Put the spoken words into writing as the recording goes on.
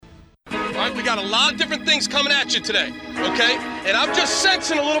like we got a lot of different things coming at you today, okay? And I'm just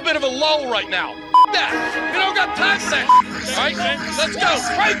sensing a little bit of a lull right now. That. We don't got time for that. All right? Let's go.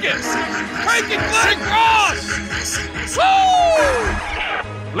 Crank it. Crank it, Glenn Cross.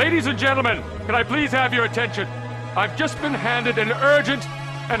 Woo! Ladies and gentlemen, can I please have your attention? I've just been handed an urgent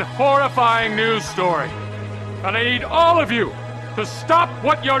and horrifying news story. And I need all of you to stop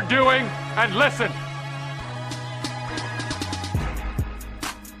what you're doing and listen.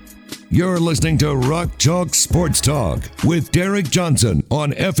 You're listening to Rock Chalk Sports Talk with Derek Johnson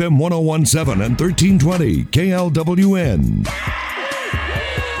on FM 1017 and 1320 KLWN.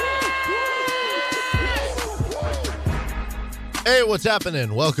 Hey, what's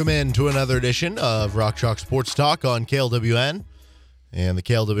happening? Welcome in to another edition of Rock Chalk Sports Talk on KLWN and the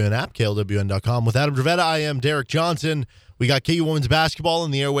KLWN app, KLWN.com. With Adam Dravetta, I am Derek Johnson. We got KU women's basketball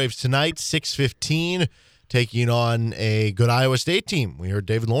in the airwaves tonight, 6:15. Taking on a good Iowa State team. We heard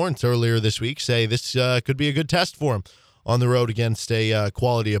David Lawrence earlier this week say this could be a good test for him on the road against a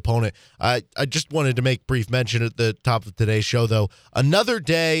quality opponent. I just wanted to make brief mention at the top of today's show, though. Another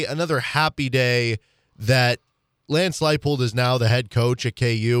day, another happy day that Lance Leipold is now the head coach at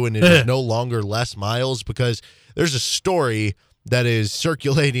KU, and it is no longer Les Miles, because there's a story that is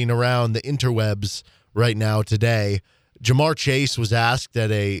circulating around the interwebs right now today. Jamar Chase was asked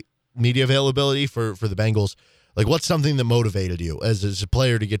at a media availability for the Bengals, like, what's something that motivated you as a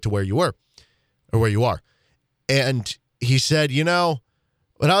player to get to where you were or where you are? And he said, when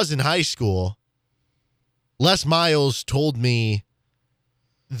I was in high school, Les Miles told me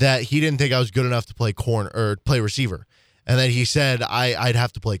that he didn't think I was good enough to play corner or play receiver, and that he said I'd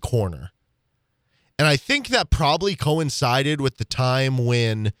have to play corner. And I think that probably coincided with the time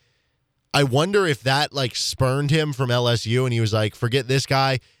when I wonder if that spurned him from LSU, and he was like, forget this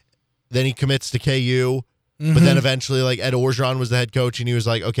guy. Then he commits to KU, but then eventually, Ed Orgeron was the head coach, and he was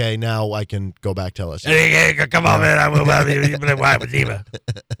like, okay, now I can go back to LSU. Hey, come on, man. I will you play wide receiver.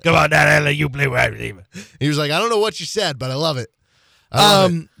 Come on down, LSU, you play wide receiver. He was like, I don't know what you said, but I love it.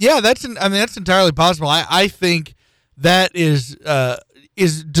 Yeah, that's entirely possible. I think that is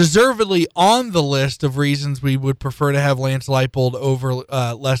deservedly on the list of reasons we would prefer to have Lance Leipold over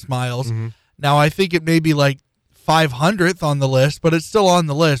Les Miles. Mm-hmm. Now, I think it may be 500th on the list, but it's still on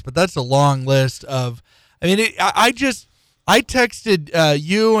the list. But that's a long list of. I texted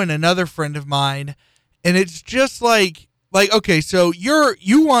you and another friend of mine, and it's just okay. So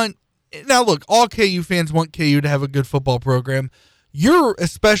you want now. Look, all KU fans want KU to have a good football program. You're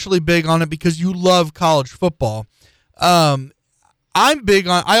especially big on it because you love college football. I'm big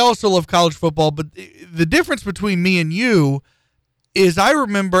on. I also love college football, but the difference between me and you is I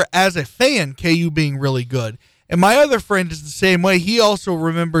remember as a fan KU being really good. And my other friend is the same way. He also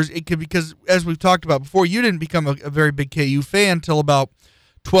remembers it because, as we've talked about before, you didn't become a very big KU fan until about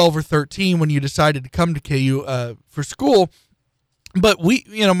 12 or 13 when you decided to come to KU for school. But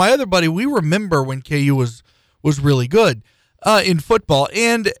my other buddy, we remember when KU was really good in football.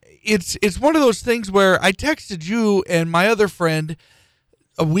 And it's one of those things where I texted you and my other friend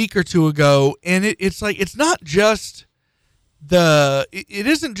a week or two ago, and it's not just it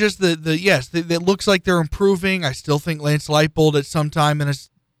isn't just it looks like they're improving. I still think Lance Leipold at some time in his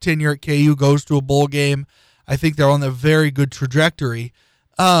tenure at KU goes to a bowl game. I think they're on a very good trajectory.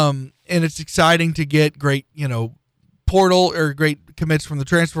 And it's exciting to get great, portal or great commits from the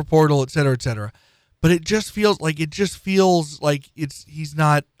transfer portal, et cetera, et cetera. But it just feels like he's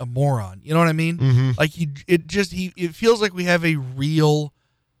not a moron. You know what I mean? Mm-hmm. It feels like we have a real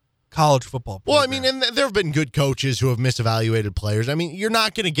college football program. Well, and there have been good coaches who have misevaluated players. You're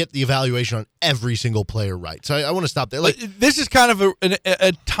not going to get the evaluation on every single player right. So I want to stop there. This is kind of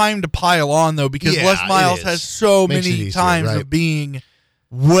a time to pile on, though, because Les Miles has so many times of being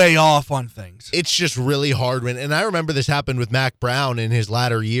way off on things. It's just really hard and I remember this happened with Mac Brown in his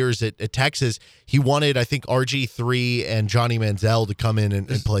latter years at Texas. He wanted, I think, RG3 and Johnny Manziel to come in and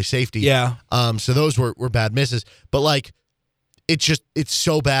play safety. Yeah. So those were bad misses. But it's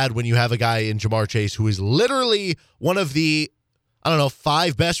so bad when you have a guy in Jamar Chase who is literally one of the,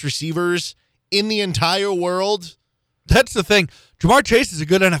 5 best receivers in the entire world. That's the thing. Jamar Chase is a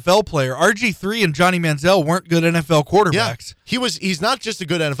good NFL player. RG3 and Johnny Manziel weren't good NFL quarterbacks. Yeah. He's not just a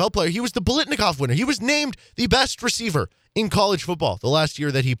good NFL player. He was the Biletnikoff winner. He was named the best receiver in college football the last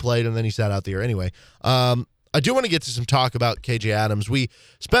year that he played, and then he sat out the year anyway. I do want to get to some talk about KJ Adams. We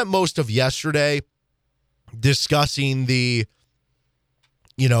spent most of yesterday discussing the,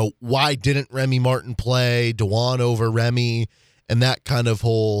 why didn't Remy Martin play, DeJuan over Remy, and that kind of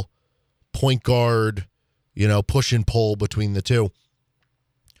whole point guard, push and pull between the two.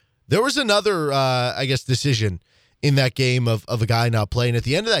 There was another, decision in that game of a guy not playing. At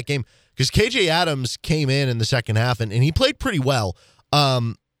the end of that game, because KJ Adams came in the second half, and he played pretty well.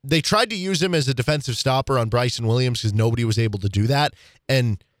 They tried to use him as a defensive stopper on Bryson Williams because nobody was able to do that,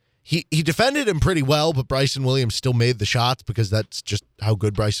 and he defended him pretty well, but Bryson Williams still made the shots because that's just how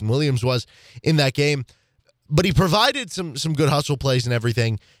good Bryson Williams was in that game. But he provided some good hustle plays and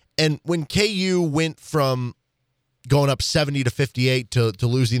everything, and when KU went from going up 70-58 to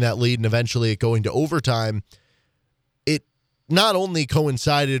losing that lead and eventually it going to overtime, it not only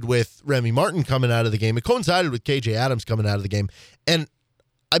coincided with Remy Martin coming out of the game, it coincided with KJ Adams coming out of the game. And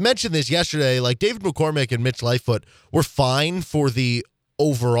I mentioned this yesterday, like David McCormick and Mitch Lightfoot were fine for the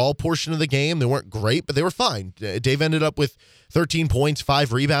overall portion of the game. They weren't great, but they were fine. Dave ended up with 13 points,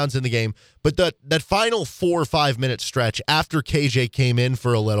 5 rebounds in the game. But that final 4 or 5 minute stretch after KJ came in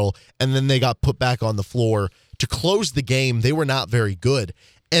for a little and then they got put back on the floor to close the game, they were not very good.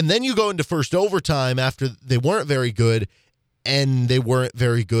 And then you go into first overtime after they weren't very good, and they weren't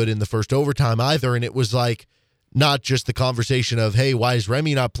very good in the first overtime either. And it was like not just the conversation of, hey, why is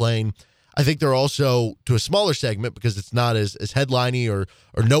Remy not playing? I think they're also, to a smaller segment, because it's not as headliney or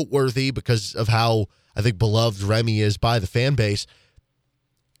noteworthy because of how, I think, beloved Remy is by the fan base.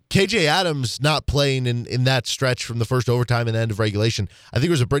 KJ Adams not playing in that stretch from the first overtime and the end of regulation, I think it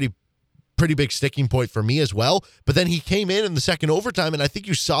was a pretty big sticking point for me as well. But then he came in the second overtime, and I think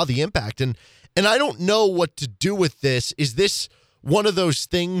you saw the impact. And I don't know what to do with this. Is this one of those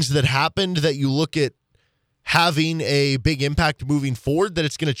things that happened that you look at having a big impact moving forward, that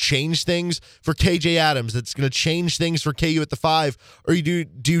it's going to change things for KJ Adams, that's going to change things for KU at the 5, or do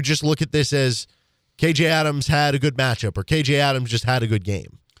you just look at this as KJ Adams had a good matchup, or KJ Adams just had a good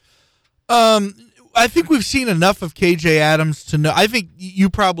game? I think we've seen enough of KJ Adams to know. I think you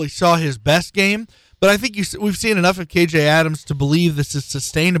probably saw his best game, but I think we've seen enough of KJ Adams to believe this is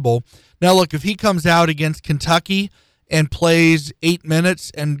sustainable. Now, look, if he comes out against Kentucky and plays 8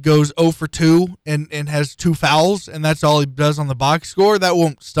 minutes and goes 0 for 2 and has 2 fouls, and that's all he does on the box score, that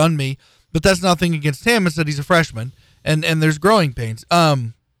won't stun me. But that's nothing against him. It's that he's a freshman, and there's growing pains.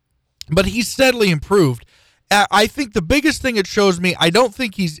 But he's steadily improved. I think the biggest thing it shows me, I don't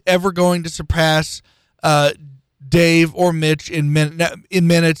think he's ever going to surpass Dave or Mitch in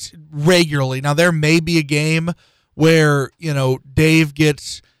minutes regularly. Now, there may be a game where, Dave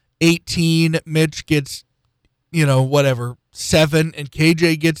gets 18, Mitch gets, 7, and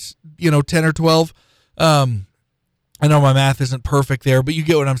KJ gets, 10 or 12. I know my math isn't perfect there, but you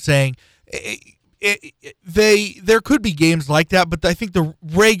get what I'm saying. There could be games like that, but I think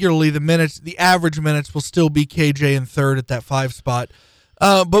the average minutes will still be KJ in third at that 5 spot.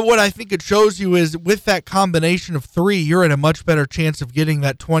 But what I think it shows you is with that combination of 3, you're in a much better chance of getting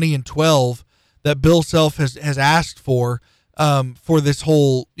that 20 and 12 that Bill Self has asked for this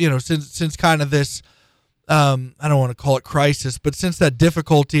whole, since kind of this, I don't want to call it crisis, but since that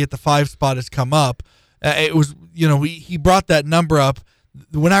difficulty at the 5 spot has come up, it was, he brought that number up.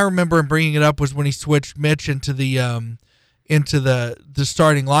 When I remember him bringing it up was when he switched Mitch into the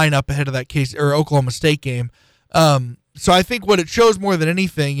starting lineup ahead of that case or Oklahoma State game. So I think what it shows more than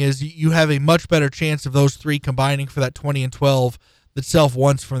anything is you have a much better chance of those 3 combining for that 20 and 12 that Self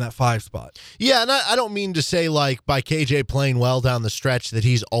wants from that 5 spot. Yeah, and I don't mean to say like by KJ playing well down the stretch that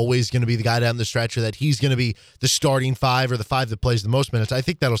he's always going to be the guy down the stretch or that he's going to be the starting 5 or the 5 that plays the most minutes. I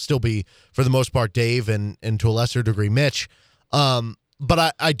think that'll still be, for the most part, Dave and to a lesser degree, Mitch.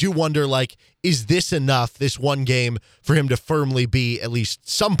 But I do wonder, like, is this enough, this one game, for him to firmly be at least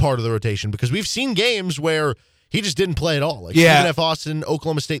some part of the rotation? Because we've seen games where he just didn't play at all. Like Stephen F. Austin,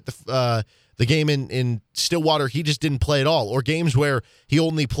 Oklahoma State, the game in Stillwater, he just didn't play at all. Or games where he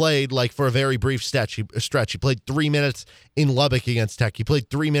only played, like, for a very brief stretch. He played 3 minutes in Lubbock against Tech. He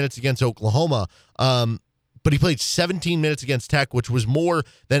played 3 minutes against Oklahoma. But he played 17 minutes against Tech, which was more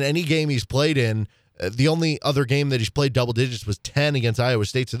than any game he's played in. The only other game that he's played double digits was 10 against Iowa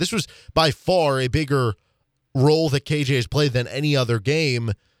State. So this was by far a bigger role that KJ has played than any other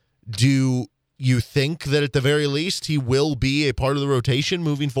game. Do you think that at the very least he will be a part of the rotation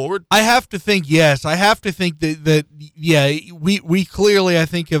moving forward? I have to think yes. I have to think that we clearly, I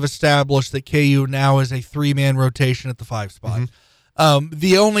think, have established that KU now is a 3-man rotation at the 5 spot. Mm-hmm.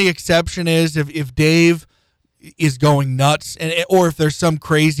 The only exception is if Dave is going nuts or if there's some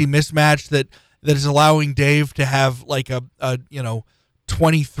crazy mismatch that is allowing Dave to have like a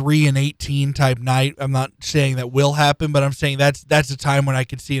 23 and 18 type night. I'm not saying that will happen, but I'm saying that's a time when I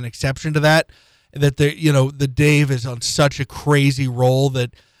could see an exception to that the Dave is on such a crazy role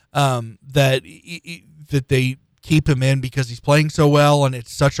that they keep him in because he's playing so well and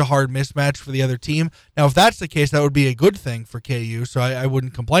it's such a hard mismatch for the other team. Now, if that's the case, that would be a good thing for KU, so I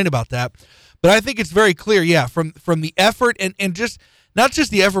wouldn't complain about that. But I think it's very clear, from the effort and just not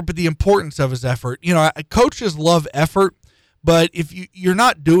just the effort, but the importance of his effort. You know, coaches love effort, but if you're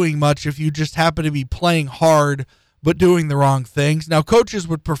not doing much, if you just happen to be playing hard but doing the wrong things. Now, coaches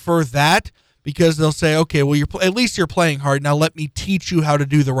would prefer that because they'll say, okay, well, at least you're playing hard. Now let me teach you how to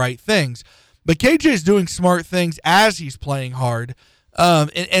do the right things. But KJ's doing smart things as he's playing hard.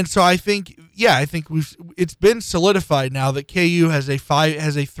 And so I think it's been solidified now that KU has a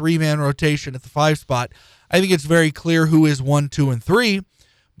 3-man rotation at the 5 spot. I think it's very clear who is 1, 2, and 3,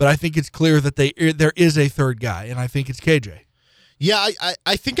 but I think it's clear that there is a third guy, and I think it's KJ. Yeah,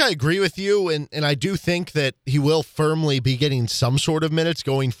 I think I agree with you, and I do think that he will firmly be getting some sort of minutes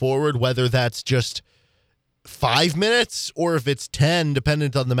going forward, whether that's just 5 minutes or if it's 10,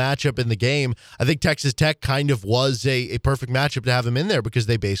 dependent on the matchup in the game. I think Texas Tech kind of was a perfect matchup to have him in there because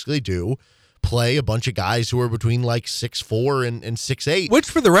they basically do play a bunch of guys who are between like 6'4" and 6'8". Which,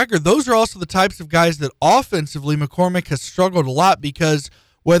 for the record, those are also the types of guys that offensively McCormick has struggled a lot because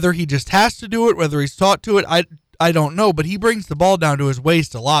whether he just has to do it, whether he's taught to it, I don't know, but he brings the ball down to his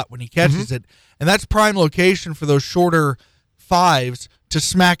waist a lot when he catches it, and that's prime location for those shorter 5s to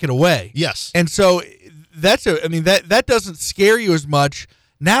smack it away. Yes. And so that doesn't scare you as much.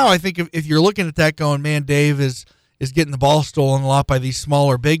 Now I think if you're looking at that going, man, Dave is getting the ball stolen a lot by these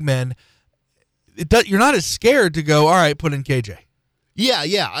smaller big men, you're not as scared to go, all right, put in KJ.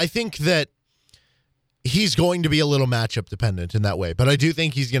 Yeah, I think that he's going to be a little matchup dependent in that way, but I do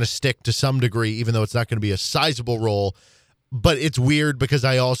think he's going to stick to some degree, even though it's not going to be a sizable role. But it's weird because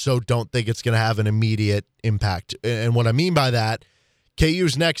I also don't think it's going to have an immediate impact. And what I mean by that,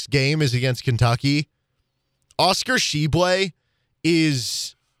 KU's next game is against Kentucky. Oscar Tshiebwe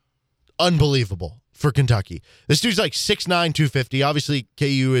is unbelievable for Kentucky. This dude's like 6'9", 250. Obviously,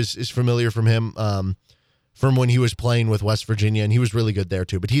 KU is familiar from him from when he was playing with West Virginia, and he was really good there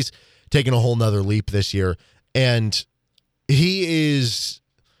too. But he's taken a whole nother leap this year, and he is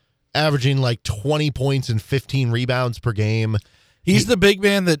averaging like 20 points and 15 rebounds per game. He's the big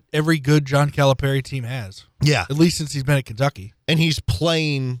man that every good John Calipari team has. Yeah. At least since he's been at Kentucky. And he's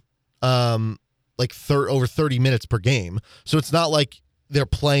playing like over 30 minutes per game. So it's not like they're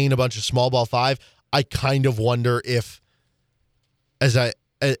playing a bunch of small ball 5. I kind of wonder if, as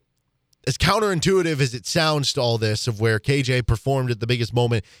counterintuitive as it sounds to all this, of where KJ performed at the biggest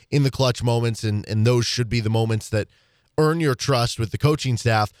moment in the clutch moments, and those should be the moments that earn your trust with the coaching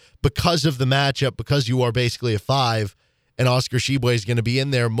staff, because of the matchup, because you are basically a 5, and Oscar Tshiebwe is going to be in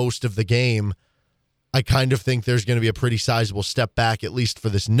there most of the game, I kind of think there's going to be a pretty sizable step back, at least for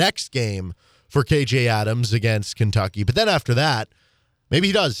this next game, for KJ Adams against Kentucky. But then after that, maybe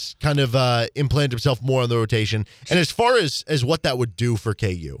he does kind of implant himself more on the rotation. And as far as what that would do for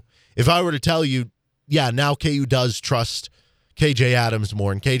KU, if I were to tell you, yeah, now KU does trust KJ Adams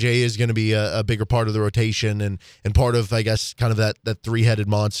more, and KJ is going to be a bigger part of the rotation and part of, I guess, kind of that three-headed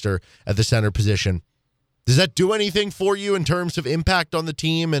monster at the center position. Does that do anything for you in terms of impact on the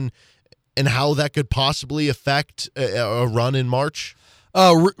team and how that could possibly affect a run in March?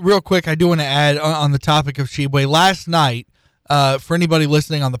 Real quick, I do want to add on the topic of Tshiebwe. Last night, for anybody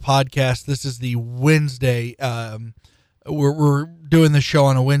listening on the podcast, this is the Wednesday. We're doing the show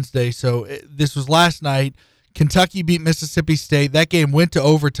on a Wednesday, so this was last night. Kentucky beat Mississippi State. That game went to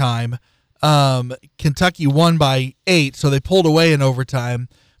overtime. Kentucky won by 8, so they pulled away in overtime.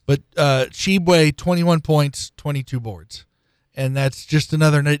 But Tshiebwe, 21 points, 22 boards. And that's just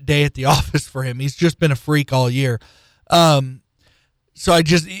another day at the office for him. He's just been a freak all year. So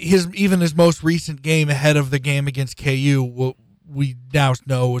his most recent game ahead of the game against KU, we now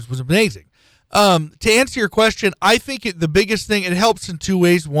know was amazing. To answer your question, I think the biggest thing, it helps in 2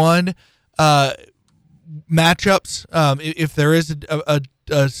 ways. One, matchups. If there is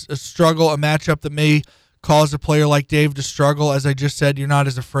a struggle, a matchup that may cause a player like Dave to struggle, as I just said, you're not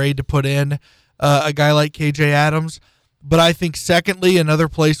as afraid to put in a guy like KJ Adams. But I think, secondly, another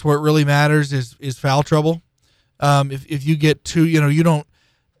place where it really matters is foul trouble. If you get too,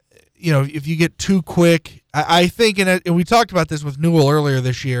 if you get too quick, I think, and we talked about this with Newell earlier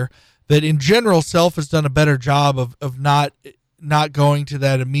this year, that in general, Self has done a better job of not going to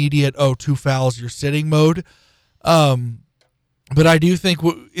that immediate 2 fouls, you're sitting mode. But I do think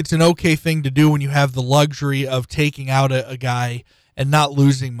it's an okay thing to do when you have the luxury of taking out a guy and not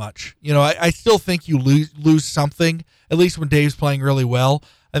losing much. I still think you lose something, at least when Dave's playing really well.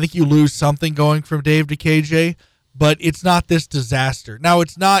 I think you lose something going from Dave to KJ, but it's not this disaster. Now,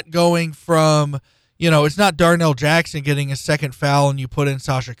 it's not going from, it's not Darnell Jackson getting a second foul and you put in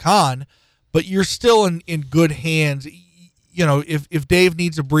Sasha Khan, but you're still in good hands. If Dave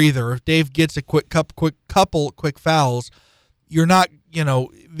needs a breather, if Dave gets a couple quick fouls, you're not,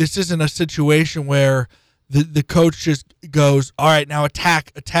 this isn't a situation where the coach just goes, all right, now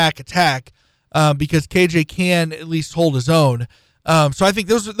attack, because KJ can at least hold his own. So I think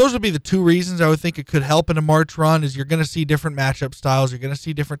those would be the two reasons I would think it could help in a March run. Is you're going to see different matchup styles, you're going to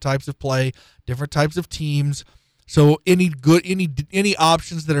see different types of play, different types of teams. So any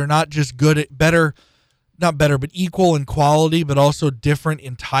options that are not just good at not better, but equal in quality, but also different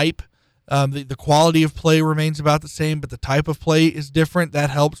in type. The quality of play remains about the same, but the type of play is different. That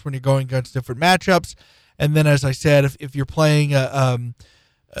helps when you're going against different matchups. And then, as I said, if you're playing,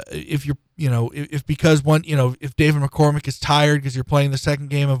 if because one, if David McCormick is tired because you're playing the second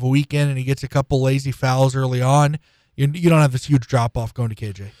game of a weekend and he gets a couple lazy fouls early on, you don't have this huge drop off going to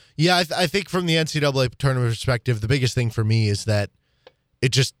KJ. Yeah, I think from the NCAA tournament perspective, the biggest thing for me is that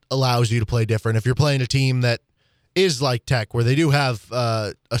it just allows you to play different. If you're playing a team that is like Tech, where they do have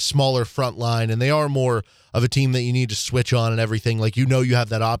a smaller front line and they are more of a team that you need to switch on and everything, like you have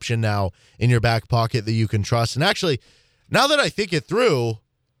that option now in your back pocket that you can trust. And actually, now that I think it through,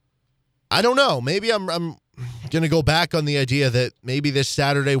 I don't know. Maybe I'm going to go back on the idea that maybe this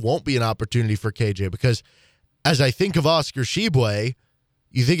Saturday won't be an opportunity for KJ, because as I think of Oscar Tshiebwe,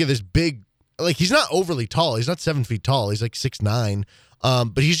 you think of this big, like he's not overly tall. He's not 7 feet tall. He's like 6'9",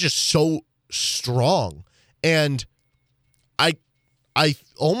 but he's just so strong. And I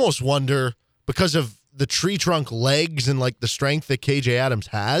almost wonder, because of the tree trunk legs and like the strength that KJ Adams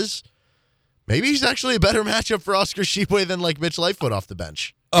has, maybe he's actually a better matchup for Oscar Tshiebwe than like Mitch Lightfoot off the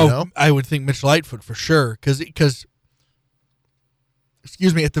bench. I would think Mitch Lightfoot for sure, because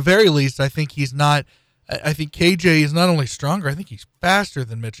excuse me, at the very least, I think he's not. I think KJ is not only stronger, I think he's faster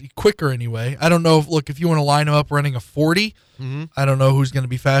than Mitch. He's quicker anyway. I don't know if you want to line him up running a 40, I don't know who's going to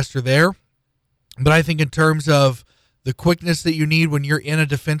be faster there. But I think in terms of the quickness that you need when you're in a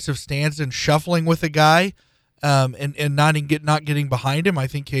defensive stance and shuffling with a guy, and not getting behind him, I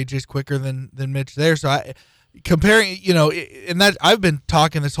think KJ's quicker than Mitch there. So comparing, and that I've been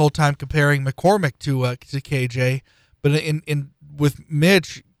talking this whole time comparing McCormick to KJ, but in with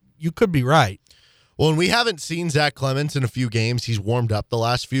Mitch, you could be right. Well, and we haven't seen Zach Clements in a few games. He's warmed up the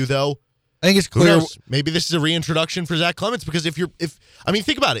last few, though. I think it's clear. Maybe this is a reintroduction for Zach Clements, because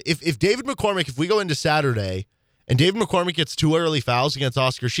think about it. If David McCormick, if we go into Saturday and David McCormick gets 2 early fouls against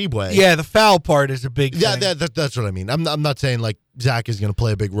Oscar Tshiebwe. Yeah, the foul part is a big thing. Yeah, that's what I mean. I'm not saying like Zach is going to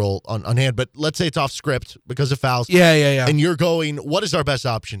play a big role on hand, but let's say it's off script because of fouls. Yeah. And you're going, what is our best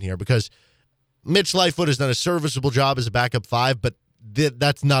option here? Because Mitch Lightfoot has done a serviceable job as a backup 5, but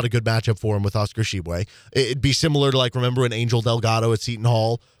that's not a good matchup for him with Oscar Tshiebwe. It'd be similar to, like, remember when Angel Delgado at Seton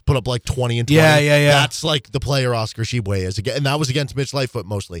Hall put up like 20 and 20? Yeah. That's like the player Oscar Tshiebwe is. And that was against Mitch Lightfoot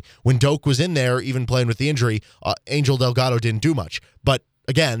mostly. When Doak was in there, even playing with the injury, Angel Delgado didn't do much. But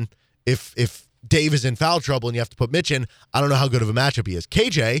again, if Dave is in foul trouble and you have to put Mitch in, I don't know how good of a matchup he is.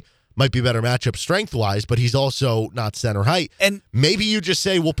 KJ might be a better matchup strength-wise, but he's also not center height. And maybe you just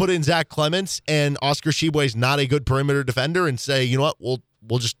say, we'll put in Zach Clements, and Oscar Tshiebwe is not a good perimeter defender, and say, you know what,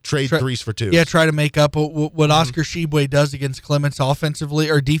 we'll just trade threes for 2. Yeah, try to make up what Oscar Tshiebwe does against Clements offensively,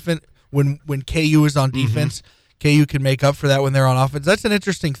 or defense when KU is on defense. KU can make up for that when they're on offense. That's an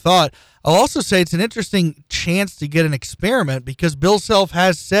interesting thought. I'll also say it's an interesting chance to get an experiment, because Bill Self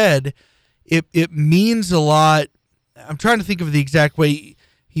has said it means a lot. I'm trying to think of the exact way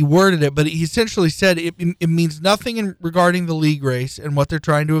he worded it, but he essentially said it means nothing regarding the league race and what they're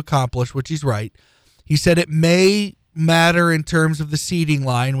trying to accomplish, which he's right. He said it may matter in terms of the seeding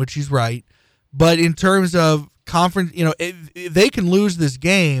line, which he's right, but in terms of conference, if they can lose this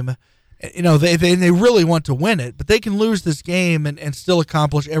game, they really want to win it, but they can lose this game and still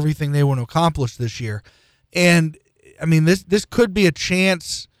accomplish everything they want to accomplish this year. And I mean, this could be a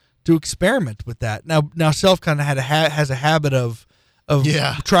chance to experiment with that. Now Self kind of has a habit of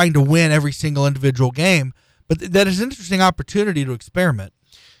trying to win every single individual game, but that is an interesting opportunity to experiment.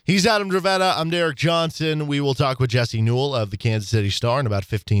 He's Adam Dravetta. I'm Derek Johnson. We will talk with Jesse Newell of the Kansas City Star in about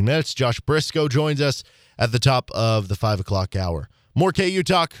 15 minutes. Josh Briscoe joins us at the top of the 5 o'clock hour. More KU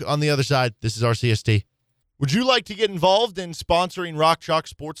talk on the other side. This is RCST. Would you like to get involved in sponsoring Rock Chalk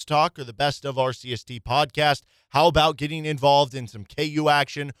Sports Talk or the Best of RCST podcast? How about getting involved in some KU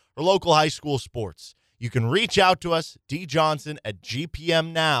action or local high school sports? You can reach out to us,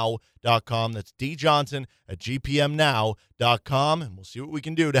 djohnson@gpmnow.com. That's djohnson@gpmnow.com, and we'll see what we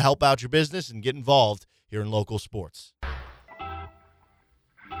can do to help out your business and get involved here in local sports.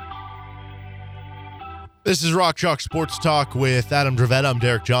 This is Rock Chalk Sports Talk with Adam Dravetta. I'm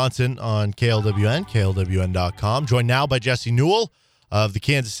Derek Johnson on KLWN, KLWN.com. Joined now by Jesse Newell of the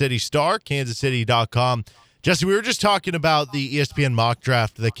Kansas City Star, kansascity.com. Jesse, we were just talking about the ESPN mock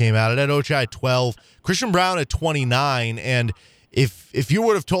draft that came out. It had Ochai at 12, Christian Brown at 29, and if you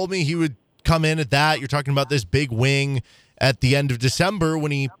would have told me he would come in at that. You're talking about this big wing at the end of December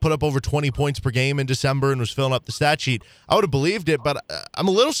when he put up over 20 points per game in December and was filling up the stat sheet. I would have believed it, but I'm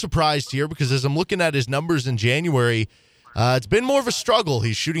a little surprised here because as I'm looking at his numbers in January, it's been more of a struggle.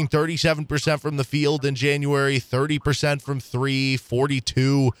 He's shooting 37% from the field in January, 30% from three,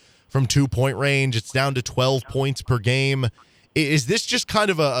 42 from 2-point range. It's down to 12 points per game. Is this just kind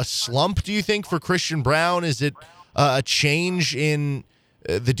of a slump, do you think, for Christian Braun? Is it a change in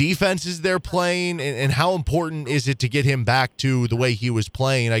the defenses they're playing, and how important is it to get him back to the way he was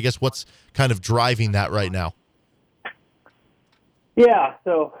playing? I guess what's kind of driving that right now? Yeah,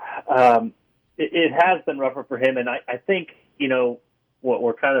 so it has been rougher for him, and I think,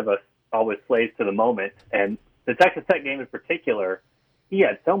 we're kind of always slaves to the moment, and the Texas Tech game in particular, he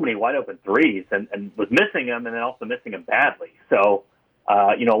had so many wide open threes and was missing them and then also missing them badly. So,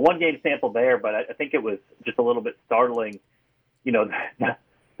 one game sample there, but I think it was just a little bit startling,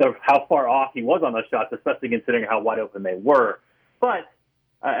 how far off he was on those shots, especially considering how wide open they were. But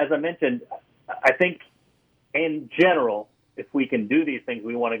as I mentioned, I think in general, if we can do these things,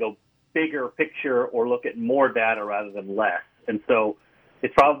 we want to go bigger picture or look at more data rather than less. And so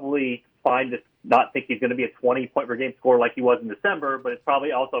it's probably fine to not think he's going to be a 20-point per game scorer like he was in December, but it's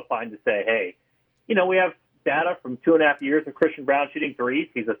probably also fine to say, hey, we have data from 2.5 years of Christian Braun shooting threes.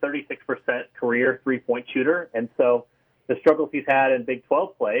 He's a 36% career three-point shooter. And so the struggles he's had in Big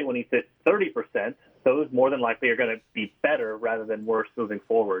 12 play when he's at 30%, those more than likely are going to be better rather than worse moving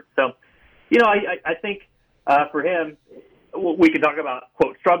forward. So, I think for him, we can talk about,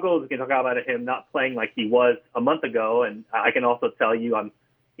 quote, struggles. We can talk about him not playing like he was a month ago. And I can also tell you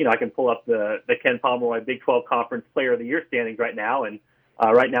I can pull up the Ken Pomeroy Big 12 Conference Player of the Year standings right now. And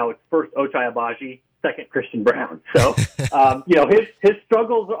right now it's first Ochai Agbaji, second Christian Braun. So, his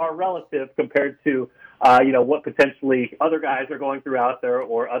struggles are relative compared to, what potentially other guys are going through out there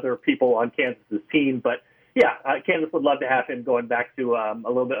or other people on Kansas's team. But, yeah, Kansas would love to have him going back to a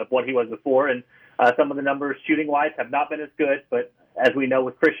little bit of what he was before. And some of the numbers shooting-wise have not been as good. But as we know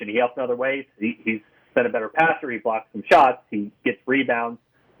with Christian, he helps in other ways. He's been a better passer. He blocks some shots. He gets rebounds.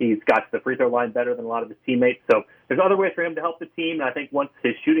 He's got to the free throw line better than a lot of his teammates. So there's other ways for him to help the team. And I think once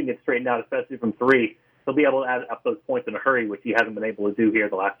his shooting gets straightened out, especially from three, he'll be able to add up those points in a hurry, which he hasn't been able to do here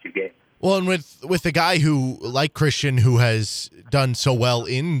the last two games. Well, and with a guy who, like Christian, who has done so well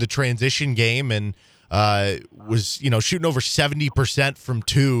in the transition game and was, shooting over 70% from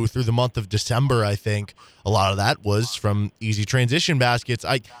two through the month of December, I think a lot of that was from easy transition baskets.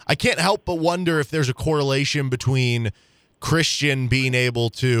 I can't help but wonder if there's a correlation between Christian being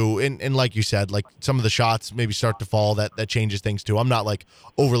able to, and like you said, like some of the shots maybe start to fall, that changes things too. I'm not like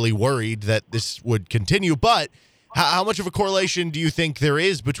overly worried that this would continue, but how much of a correlation do you think there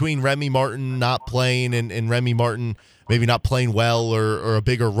is between Remy Martin not playing and Remy Martin maybe not playing well or a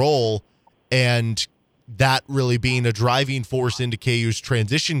bigger role, and that really being a driving force into KU's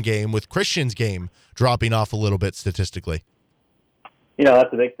transition game with Christian's game dropping off a little bit statistically?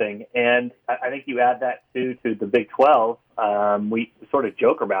 That's a big thing. And I think you add that, too, to the Big 12. We sort of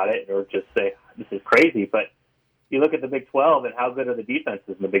joke about it or just say, this is crazy. But you look at the Big 12 and how good are the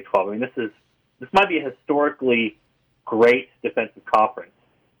defenses in the Big 12. I mean, this might be a historically great defensive conference.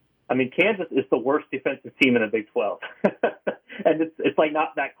 I mean, Kansas is the worst defensive team in the Big 12. And it's like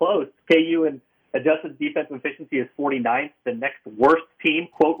not that close. KU and adjusted defensive efficiency is 49th. The next worst team,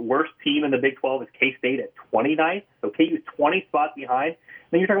 quote, worst team in the Big 12 is K-State at 29th. So KU is 20 spots behind.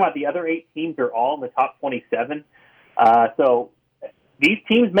 Then you're talking about the other 8 teams are all in the top 27. So these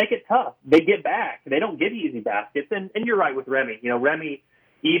teams make it tough. They get back. They don't get easy baskets. And you're right with Remy. Remy,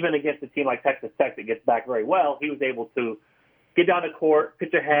 even against a team like Texas Tech that gets back very well, he was able to get down the court,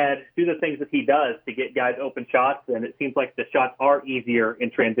 pitch ahead, do the things that he does to get guys open shots, and it seems like the shots are easier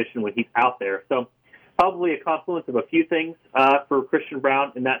in transition when he's out there. So probably a confluence of a few things for Christian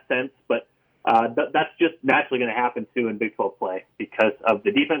Braun in that sense, but that's just naturally going to happen, too, in Big 12 play because of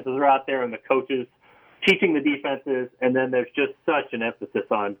the defenses that are out there and the coaches teaching the defenses, and then there's just such an emphasis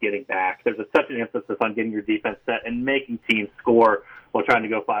on getting back. There's such an emphasis on getting your defense set and making teams score while trying to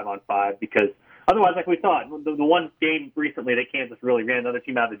go 5-on-5 because otherwise, like we saw, the one game recently that Kansas really ran another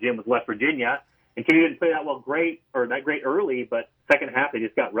team out of the gym was West Virginia, and KU didn't play that great early, but second half they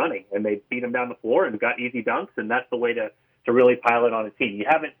just got running, and they beat them down the floor and got easy dunks, and that's the way to really pile it on a team. You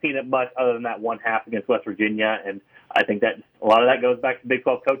haven't seen it much other than that one half against West Virginia, and I think that a lot of that goes back to Big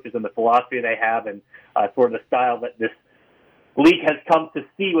 12 coaches and the philosophy they have and sort of the style that this league has come to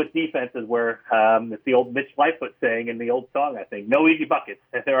see with defenses where it's the old Mitch Lightfoot saying in the old song, I think, no easy buckets.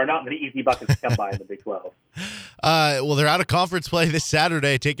 There are not many easy buckets to come by in the Big 12. Well, they're out of conference play this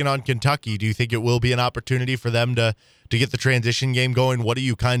Saturday, taking on Kentucky. Do you think it will be an opportunity for them to get the transition game going? What are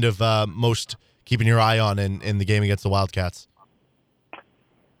you kind of most keeping your eye on in the game against the Wildcats?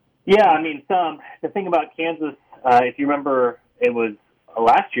 Yeah, I mean, the thing about Kansas, if you remember, it was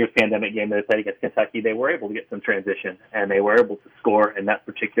last year's pandemic game that they played against Kentucky. They were able to get some transition, and they were able to score in that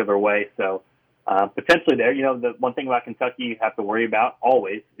particular way. So potentially there, the one thing about Kentucky you have to worry about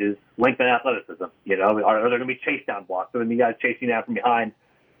always is length and athleticism. Are there going to be chase down blocks? Are there going to be guys chasing down from behind?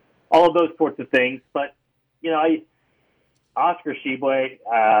 All of those sorts of things. But, Oscar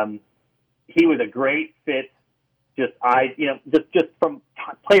Tshiebwe, he was a great fit. Just from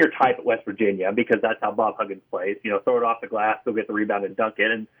player type at West Virginia, because that's how Bob Huggins plays. Throw it off the glass, go get the rebound and dunk it.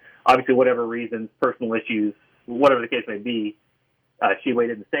 And obviously, whatever reasons, personal issues, whatever the case may be, Tshiebwe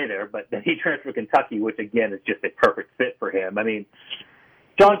didn't stay there. But then he transferred to Kentucky, which again is just a perfect fit for him. I mean,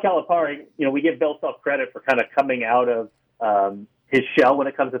 John Calipari, we give Bill Self credit for kind of coming out of his shell when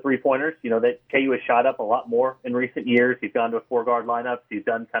it comes to three-pointers. That KU has shot up a lot more in recent years. He's gone to a four-guard lineup. He's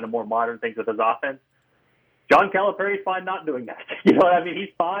done kind of more modern things with his offense. John Calipari's fine not doing that. You know what I mean? He's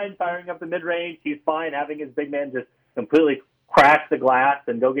fine firing up the mid-range. He's fine having his big man just completely crash the glass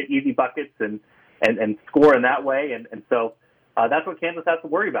and go get easy buckets and score in that way. And so that's what Kansas has to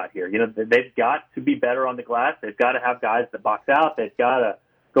worry about here. They've got to be better on the glass. They've got to have guys that box out. They've got to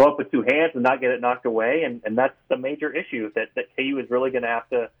go up with two hands and not get it knocked away. And that's the major issue that KU is really going to have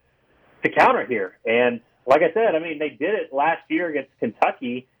to counter here. And like I said, I mean, they did it last year against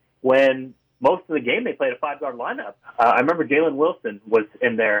Kentucky when most of the game they played a five-guard lineup. I remember Jalen Wilson was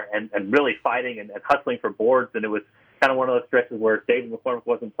in there and really fighting and hustling for boards, and it was kind of one of those stretches where David McCormick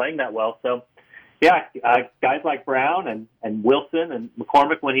wasn't playing that well. So, yeah, guys like Brown and Wilson and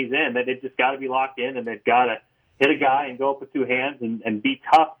McCormick, when he's in, they've just got to be locked in, and they've got to hit a guy and go up with two hands and be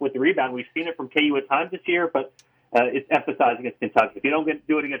tough with the rebound. We've seen it from KU at times this year, but it's emphasized against Kentucky. If you don't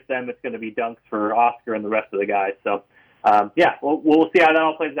do it against them, it's going to be dunks for Oscar and the rest of the guys. So, we'll see how that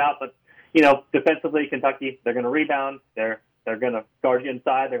all plays out, but defensively, Kentucky, they're going to rebound. They're going to guard you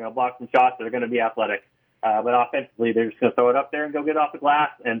inside. They're going to block some shots. They're going to be athletic. But offensively, they're just going to throw it up there and go get it off the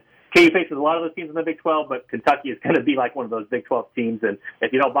glass. And KU faces a lot of those teams in the Big 12, but Kentucky is going to be like one of those Big 12 teams. And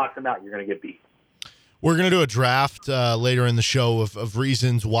if you don't box them out, you're going to get beat. We're going to do a draft later in the show of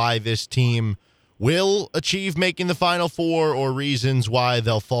reasons why this team will achieve making the Final Four or reasons why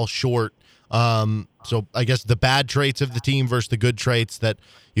they'll fall short. So I guess the bad traits of the team versus the good traits that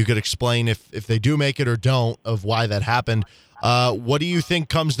you could explain if they do make it or don't of why that happened. What do you think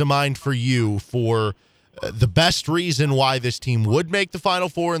comes to mind for you for the best reason why this team would make the Final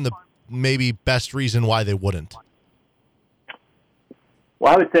Four and the maybe best reason why they wouldn't?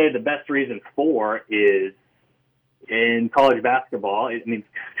 Well, I would say the best reason for is in college basketball. I mean, it's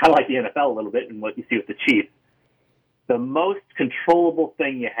kind of like the NFL a little bit and what you see with the Chiefs. The most controllable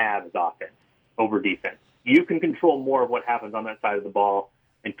thing you have is offense over defense. You can control more of what happens on that side of the ball,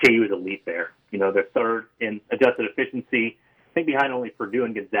 and KU is elite there. They're third in adjusted efficiency, I think behind only Purdue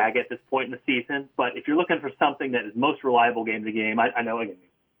and Gonzaga at this point in the season. But if you're looking for something that is most reliable game to game, I know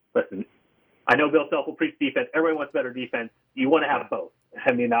Bill Self will preach defense. Everyone wants better defense. You want to have both.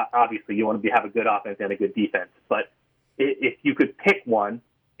 I mean, obviously, you want to have a good offense and a good defense. But if you could pick one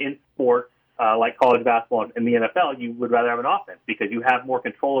in sports, like college basketball and the NFL, you would rather have an offense because you have more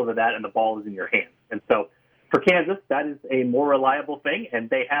control over that and the ball is in your hands. And so for Kansas, that is a more reliable thing, and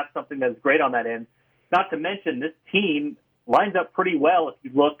they have something that's great on that end. Not to mention, this team lines up pretty well if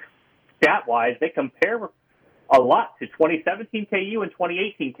you look stat-wise. They compare a lot to 2017 KU and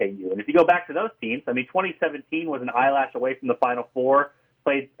 2018 KU. And if you go back to those teams, I mean, 2017 was an eyelash away from the Final Four,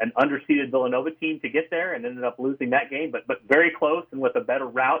 played an underseeded Villanova team to get there and ended up losing that game, but very close and with a better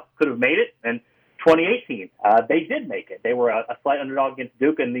route could have made it. And 2018, they did make it. They were a slight underdog against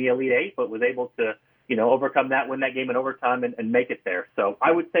Duke in the Elite Eight, but was able to, overcome that, win that game in overtime and make it there. So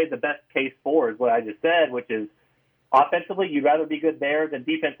I would say the best case for is what I just said, which is offensively, you'd rather be good there than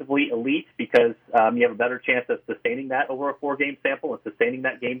defensively elite because you have a better chance of sustaining that over a 4-game sample and sustaining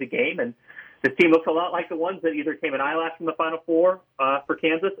that game to game. And this team looks a lot like the ones that either came an eyelash from the Final Four for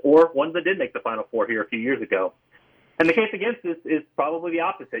Kansas or ones that did make the Final Four here a few years ago. And the case against this is probably the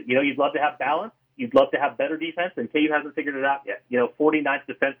opposite. You'd love to have balance. You'd love to have better defense, and KU hasn't figured it out yet. 49th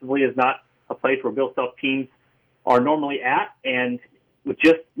defensively is not a place where Bill Self teams are normally at, and with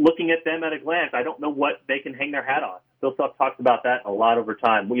just looking at them at a glance, I don't know what they can hang their hat on. Bill Self talks about that a lot over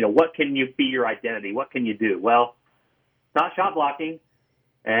time. What can you be your identity? What can you do? Well, it's not shot blocking,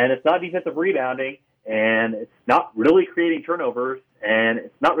 and it's not defensive rebounding, and it's not really creating turnovers, and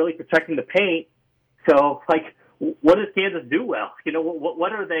it's not really protecting the paint. So, like, what does Kansas do well? You know,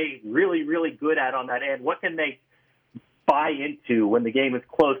 what are they really, really good at on that end? What can they buy into when the game is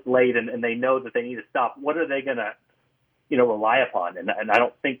close late and they know that they need to stop? What are they going to, rely upon? And I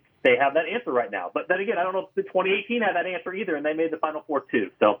don't think they have that answer right now. But then again, I don't know if the 2018 had that answer either, and they made the Final Four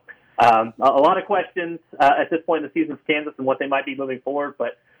too. So a lot of questions at this point in the season for Kansas and what they might be moving forward.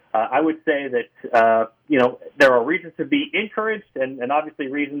 But I would say that, there are reasons to be encouraged and obviously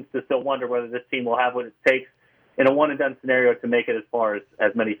reasons to still wonder whether this team will have what it takes in a one-and-done scenario to make it as far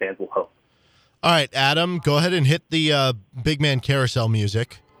as many fans will hope. All right, Adam, go ahead and hit the big man carousel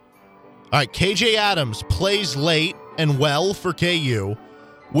music. All right, KJ Adams plays late and well for KU.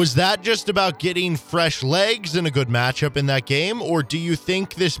 Was that just about getting fresh legs and a good matchup in that game, or do you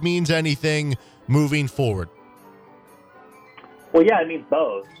think this means anything moving forward? Well, yeah, it means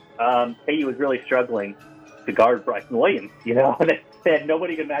both. KU was really struggling to guard Bryson Williams. They had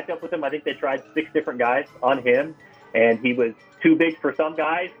nobody to match up with him. I think they tried 6 different guys on him, and he was too big for some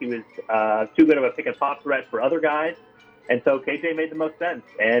guys. He was too good of a pick-and-pop threat for other guys. And so KJ made the most sense,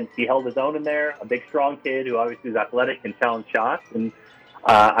 and he held his own in there, a big, strong kid who obviously is athletic and challenge shots. And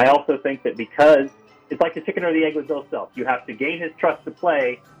I also think that because it's like the chicken or the egg with Bill Self. You have to gain his trust to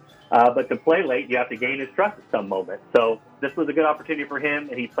play, but to play late, you have to gain his trust at some moment. So this was a good opportunity for him,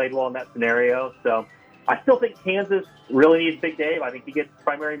 and he played well in that scenario. So I still think Kansas really needs Big Dave. I think he gets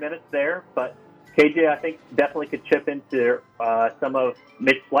primary minutes there, but KJ, I think, definitely could chip into some of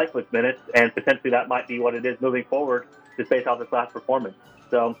Mitch Lightfoot's minutes, and potentially that might be what it is moving forward, just based off his last performance.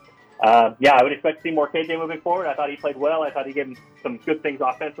 So, I would expect to see more KJ moving forward. I thought he played well. I thought he gave him some good things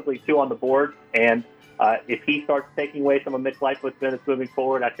offensively, too, on the board. And if he starts taking away some of Mitch Lightfoot's minutes moving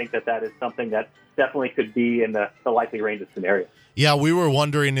forward, I think that is something that definitely could be in the likely range of scenarios. Yeah, we were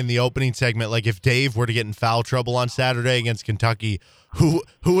wondering in the opening segment, like if Dave were to get in foul trouble on Saturday against Kentucky, who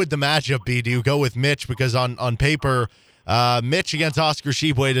would the matchup be? Do you go with Mitch? Because on paper, Mitch against Oscar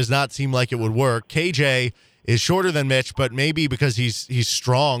Tshiebwe does not seem like it would work. KJ is shorter than Mitch, but maybe because he's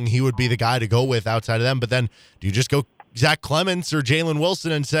strong, he would be the guy to go with outside of them. But then do you just go Zach Clements or Jalen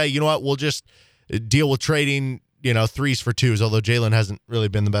Wilson and say, you know what, we'll just deal with trading, threes for twos, although Jalen hasn't really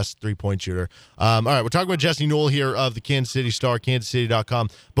been the best three-point shooter. All right, we're talking with Jesse Newell here of the Kansas City Star, kansascity.com.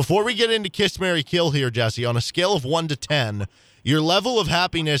 Before we get into Kiss, Marry, Kill here, Jesse, on a scale of 1 to 10, your level of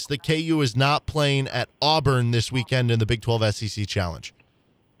happiness that KU is not playing at Auburn this weekend in the Big 12 SEC Challenge.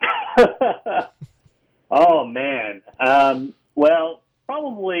 Oh, man. Well,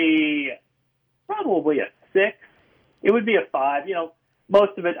 probably a 6. It would be a 5.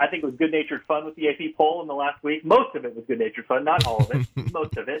 Most of it, I think, was good-natured fun with the AP poll in the last week. Most of it was good-natured fun. Not all of it.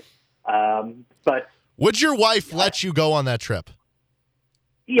 Most of it. But would your wife let you go on that trip?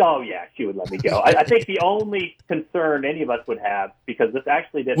 Oh, yeah, she would let me go. I think the only concern any of us would have, because this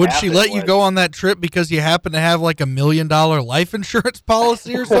actually did Would happen, she let you go on that trip because you happen to have like $1 million life insurance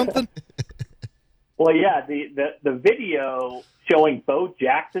policy or something? Well, yeah, the video showing Bo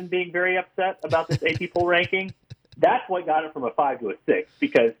Jackson being very upset about this AP poll ranking, that's what got it from a 5 to a 6,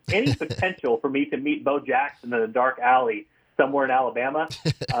 because any potential for me to meet Bo Jackson in a dark alley somewhere in Alabama,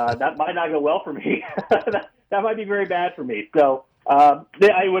 that might not go well for me. that might be very bad for me. So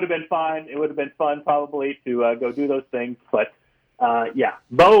it would have been fine. It would have been fun probably to go do those things. But,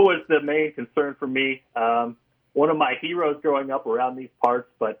 Bo was the main concern for me. One of my heroes growing up around these parts,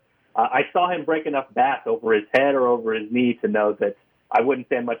 but I saw him break enough bats over his head or over his knee to know that I wouldn't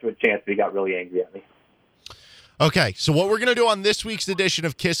stand much of a chance if he got really angry at me. Okay, so what we're going to do on this week's edition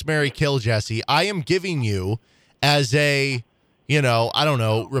of Kiss, Marry, Kill, Jesse, I am giving you as a,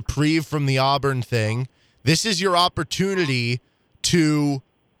 reprieve from the Auburn thing. This is your opportunity to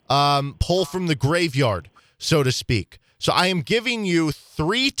pull from the graveyard, so to speak. So I am giving you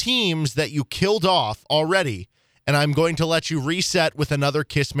 3 teams that you killed off already, and I'm going to let you reset with another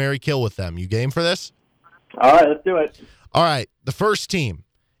Kiss, Marry, Kill with them. You game for this? All right, let's do it. All right, the first team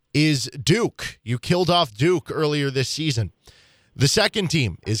is Duke. You killed off Duke earlier this season. The second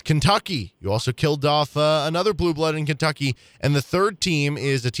team is Kentucky. You also killed off another blue blood in Kentucky. And the third team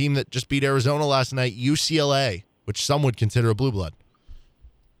is a team that just beat Arizona last night, UCLA, which some would consider a blue blood.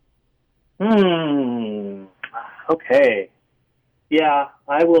 Okay. Yeah,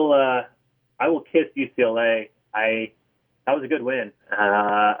 I will kiss UCLA. That was a good win,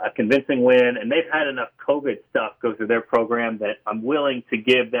 a convincing win, and they've had enough COVID stuff go through their program that I'm willing to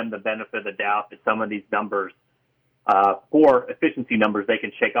give them the benefit of the doubt that some of these numbers, poor efficiency numbers, they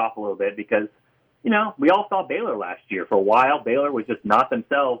can shake off a little bit because, we all saw Baylor last year. For a while, Baylor was just not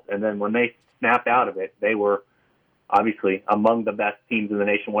themselves, and then when they snapped out of it, they were obviously among the best teams in the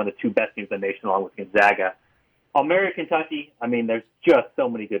nation, one of the two best teams in the nation, along with Gonzaga. I'll marry Kentucky. I mean, there's just so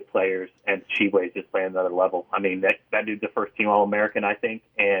many good players, and Tshiebwe's just playing another level. I mean, that dude's the first-team All-American, I think,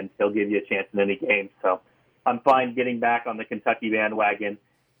 and he'll give you a chance in any game. So I'm fine getting back on the Kentucky bandwagon.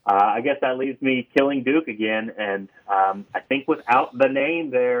 I guess that leaves me killing Duke again, and I think without the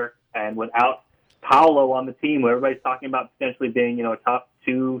name there and without Paolo on the team, where everybody's talking about potentially being, a top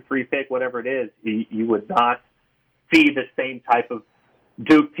 2-3 pick, whatever it is, you would not see the same type of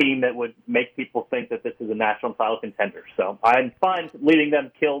Duke team that would make people think that this is a national title contender. So I'm fine leaving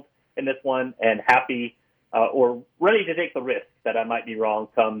them killed in this one and happy or ready to take the risk that I might be wrong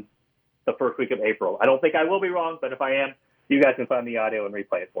come the first week of April. I don't think I will be wrong, but if I am, you guys can find the audio and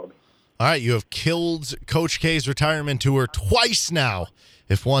replay it for me. All right, you have killed Coach K's retirement tour twice now,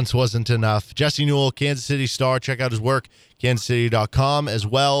 if once wasn't enough. Jesse Newell, Kansas City Star. Check out his work, kansascity.com as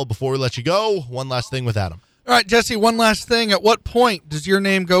well. Before we let you go, one last thing with Adam. All right, Jesse, one last thing. At what point does your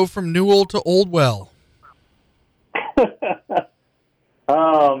name go from Newell to Oldwell?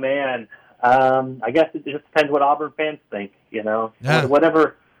 Oh, man. I guess it just depends what Auburn fans think, Yeah.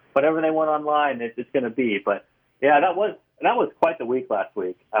 Whatever they want online, it's going to be. But, yeah, that was quite the week last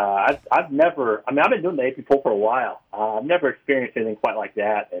week. I've been doing the AP poll for a while. I've never experienced anything quite like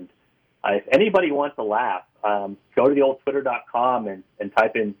that. And if anybody wants to laugh, go to the old twitter.com and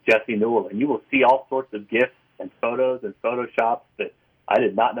type in Jesse Newell, and you will see all sorts of GIFs and photos and Photoshops that I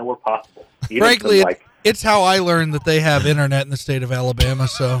did not know were possible. Frankly, it's how I learned that they have internet in the state of Alabama.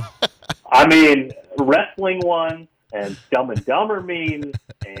 So, I mean, wrestling ones and Dumb and Dumber memes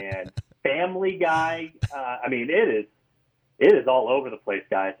and Family Guy. It is all over the place,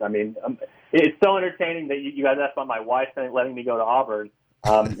 guys. I mean, it's so entertaining that you guys asked about my wife letting me go to Auburn.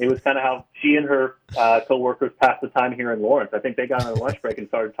 It was kind of how she and her co-workers passed the time here in Lawrence. I think they got on a lunch break and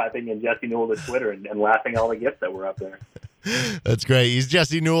started typing in Jesse Newell to Twitter and laughing at all the gifts that were up there. That's great. He's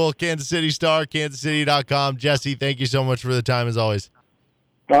Jesse Newell, Kansas City Star, kansascity.com. Jesse, thank you so much for the time as always.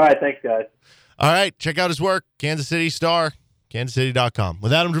 All right, thanks, guys. All right, check out his work, Kansas City Star, kansascity.com.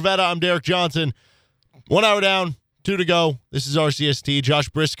 With Adam Dravetta, I'm Derek Johnson. 1 hour down, 2 to go. This is RCST. Josh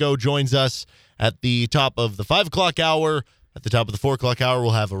Briscoe joins us at the top of the 5 o'clock hour. At the top of the 4 o'clock hour,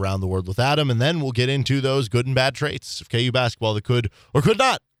 we'll have Around the World with Adam, and then we'll get into those good and bad traits of KU basketball that could or could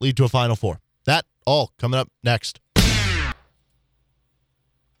not lead to a Final Four. That all coming up next.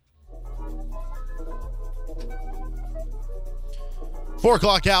 Four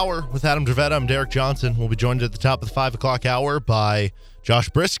o'clock hour with Adam Dravetta. I'm Derek Johnson. We'll be joined at the top of the 5 o'clock hour by Josh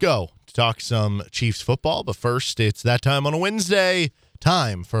Briscoe to talk some Chiefs football. But first, it's that time on a Wednesday.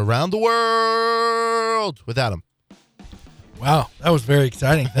 Time for Around the World with Adam. Wow, that was very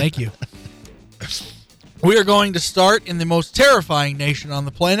exciting. Thank you. We are going to start in the most terrifying nation on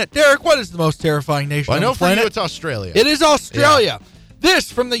the planet. Derek, what is the most terrifying nation on the planet? I know for you it's Australia. It is Australia. Yeah.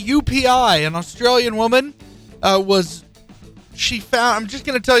 This from the UPI, an Australian woman she found, I'm just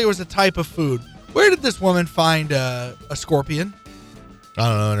going to tell you, it was a type of food. Where did this woman find a scorpion? I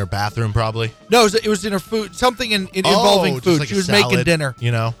don't know, in her bathroom probably. No, it was in her food, something involving food. Like she was salad, making dinner.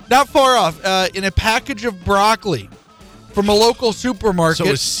 Not far off, in a package of broccoli from a local supermarket. So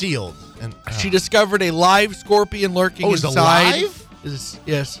it was sealed. And she discovered a live scorpion lurking inside. Alive?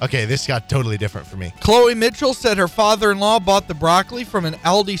 Yes. Okay, this got totally different for me. Chloe Mitchell said her father-in-law bought the broccoli from an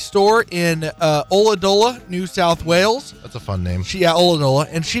Aldi store in Ulladulla, New South Wales. That's a fun name. Ulladulla.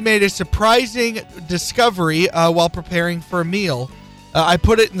 And she made a surprising discovery while preparing for a meal. I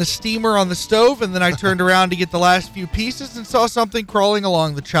put it in the steamer on the stove, and then I turned around to get the last few pieces and saw something crawling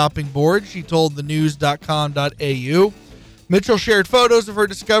along the chopping board, she told thenews.com.au. Mitchell shared photos of her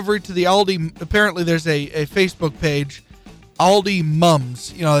discovery to the Aldi. Apparently, there's a Facebook page, Aldi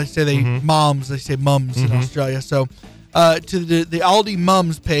Mums. They say moms. They say mums in Australia. So, to the Aldi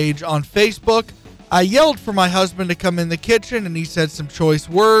Mums page on Facebook, I yelled for my husband to come in the kitchen, and he said some choice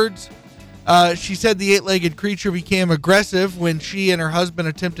words. She said the 8-legged creature became aggressive when she and her husband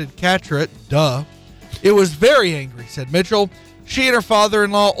attempted to capture it. Duh. It was very angry, said Mitchell. She and her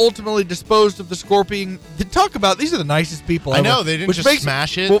father-in-law ultimately disposed of the scorpion. Talk about, these are the nicest people ever. I know, they didn't just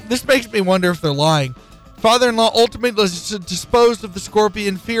smash it. Well, this makes me wonder if they're lying. Father-in-law ultimately disposed of the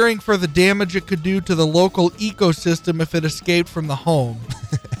scorpion, fearing for the damage it could do to the local ecosystem if it escaped from the home.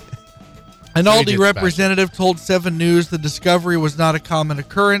 An Aldi representative told 7 News the discovery was not a common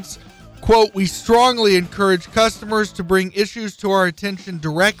occurrence. Quote, we strongly encourage customers to bring issues to our attention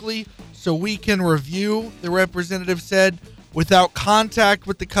directly so we can review, the representative said. Without contact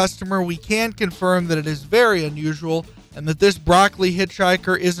with the customer, we can confirm that it is very unusual and that this broccoli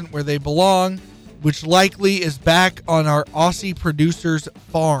hitchhiker isn't where they belong, which likely is back on our Aussie producer's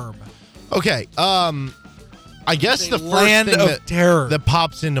farm. Okay, I guess the first land thing of terror that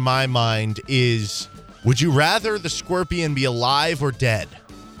pops into my mind is, would you rather the scorpion be alive or dead?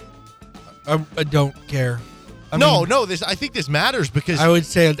 I don't care. I think this matters because I would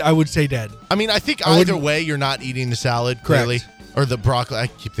say dead. I mean, I think I either wouldn't- way, you're not eating the salad, clearly. Correct. Or the broccoli. I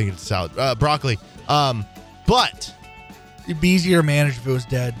keep thinking it's salad. Broccoli. But It'd be easier to manage if it was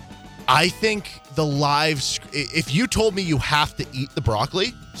dead. I think the if you told me you have to eat the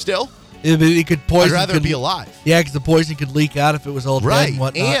broccoli still, It could poison. I'd rather it be alive. Yeah, because the poison could leak out if it was all dead Right. and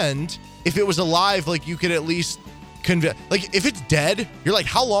whatnot. And if it was alive, like you could at least like if it's dead, you're like,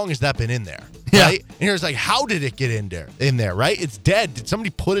 how long has that been in there? Yeah. Right? And you're just like, how did it get in there, right? It's dead. Did somebody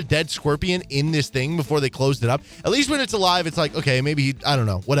put a dead scorpion in this thing before they closed it up? At least when it's alive, it's like, okay, maybe I don't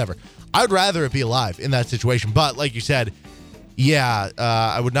know, whatever. I'd rather it be alive in that situation. But like you said, yeah,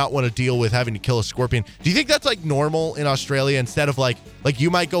 I would not want to deal with having to kill a scorpion. Do you think that's like normal in Australia? Instead of like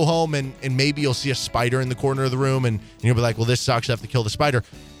you might go home and maybe you'll see a spider in the corner of the room and you'll be like, well, this sucks, I have to kill the spider.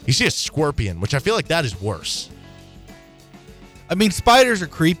 You see a scorpion, which I feel like that is worse. I mean, spiders are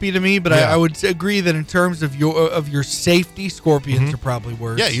creepy to me, but Yeah. I would agree that in terms of your safety, scorpions are probably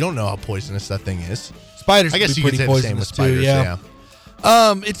worse. Yeah, you don't know how poisonous that thing is. Spiders I guess can be you could pretty say the same with poisonous too. spiders. Yeah.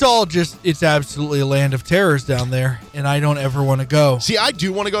 It's absolutely a land of terrors down there, and I don't ever want to go. See, I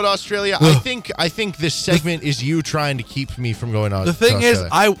do want to go to Australia. Ugh. I think this segment is you trying to keep me from going on. The thing to is,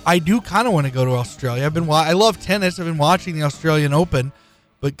 Australia. I do kind of want to go to Australia. I love tennis. I've been watching the Australian Open,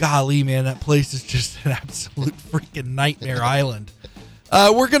 but golly, man, that place is just an absolute freaking nightmare island.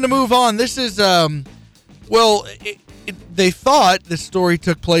 We're going to move on. This is, they thought this story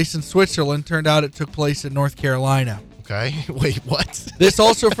took place in Switzerland. Turned out it took place in North Carolina. Okay. Wait, what? This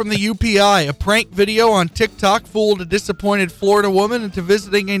also from the UPI. A prank video on TikTok fooled a disappointed Florida woman into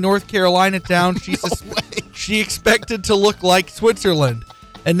visiting a North Carolina town she expected to look like Switzerland.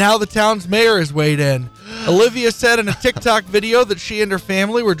 And now the town's mayor has weighed in. Olivia said in a TikTok video that she and her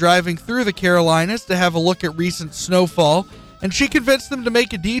family were driving through the Carolinas to have a look at recent snowfall, and she convinced them to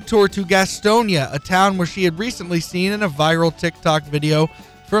make a detour to Gastonia, a town where she had recently seen in a viral TikTok video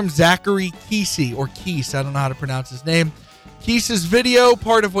from Zachary Keese, or Keese, I don't know how to pronounce his name. Keese's video,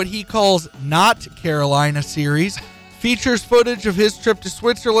 part of what he calls Not Carolina series, features footage of his trip to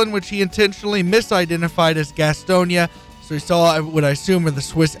Switzerland, which he intentionally misidentified as Gastonia. So he saw what I assume are the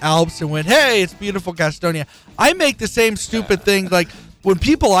Swiss Alps and went, hey, it's beautiful Gastonia. I make the same stupid thing, like when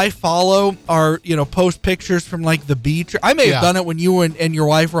people I follow are, post pictures from like the beach. I may have done it when you and your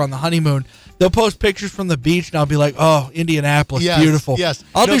wife were on the honeymoon. They'll post pictures from the beach, and I'll be like, oh, Indianapolis, beautiful. Yes.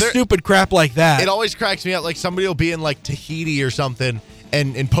 I'll do stupid crap like that. It always cracks me up. Like somebody will be in like Tahiti or something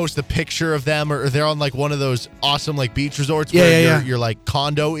and post a picture of them, or they're on like one of those awesome like beach resorts where your like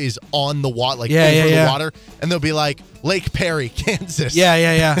condo is on the water, like over the water, and they'll be like Lake Perry, Kansas.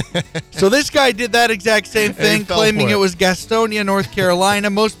 Yeah. So this guy did that exact same thing, claiming it was Gastonia, North Carolina.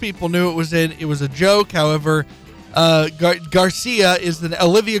 Most people knew it was a joke. However, Olivia Garcia is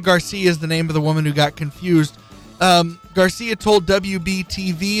the name of the woman who got confused. Garcia told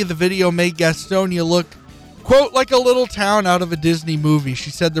WBTV the video made Gastonia look, quote, like a little town out of a Disney movie. She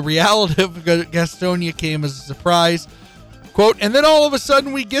said the reality of Gastonia came as a surprise, quote, and then all of a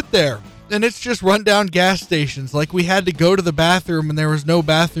sudden we get there and it's just rundown gas stations. Like we had to go to the bathroom and there was no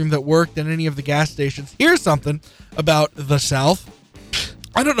bathroom that worked in any of the gas stations. Here's something about the South.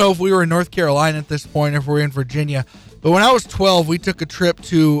 I don't know if we were in North Carolina at this point or if we were in Virginia, but when I was 12, we took a trip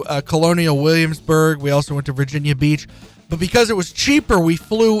to Colonial Williamsburg. We also went to Virginia Beach. But because it was cheaper, we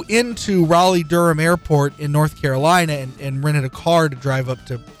flew into Raleigh-Durham Airport in North Carolina and rented a car to drive up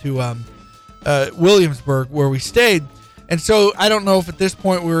to Williamsburg, where we stayed. And so I don't know if at this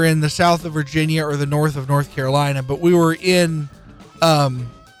point we were in the south of Virginia or the north of North Carolina, but we were in,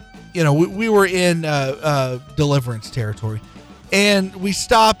 we were in Deliverance territory. And we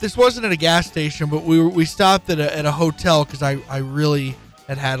stopped. This wasn't at a gas station, but we stopped at a hotel because I really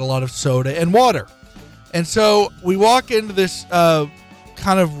had a lot of soda and water. And so we walk into this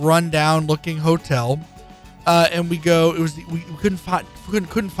kind of rundown looking hotel, and we go. We couldn't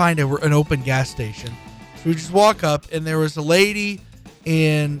find an open gas station, so we just walk up, and there was a lady,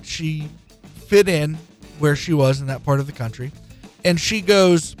 and she fit in where she was in that part of the country, and she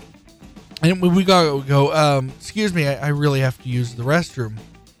goes, and we go. Excuse me, I really have to use the restroom.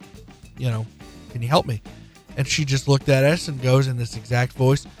 Can you help me? And she just looked at us and goes in this exact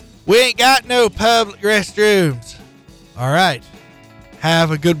voice, we ain't got no public restrooms. All right. Have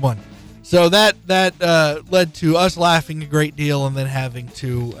a good one. So that led to us laughing a great deal and then having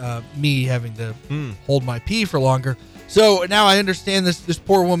to me having to hold my pee for longer. So now I understand this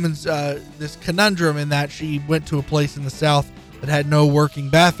poor woman's this conundrum in that she went to a place in the South that had no working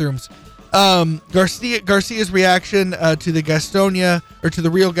bathrooms. Garcia's reaction to the Gastonia, or to the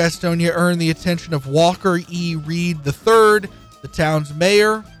real Gastonia, earned the attention of Walker E. Reed III, the town's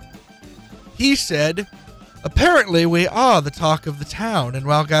mayor. He said, "Apparently we are the talk of the town, and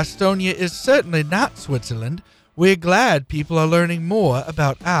while Gastonia is certainly not Switzerland, we're glad people are learning more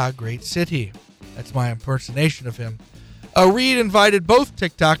about our great city." That's my impersonation of him. Reed invited both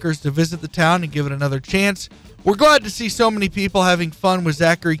TikTokers to visit the town and give it another chance. "We're glad to see so many people having fun with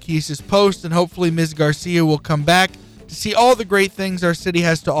Zachary Keese's post, and hopefully Ms. Garcia will come back to see all the great things our city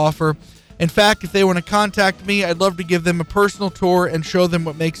has to offer. In fact, if they want to contact me, I'd love to give them a personal tour and show them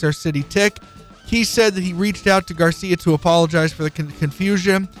what makes our city tick." He said that he reached out to Garcia to apologize for the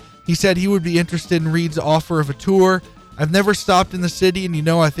confusion. He said he would be interested in Reed's offer of a tour. "I've never stopped in the city, and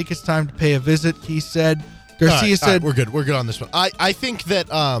I think it's time to pay a visit," he said. Garcia said, "We're good. We're good on this one." I think that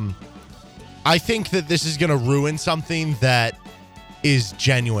this is going to ruin something that is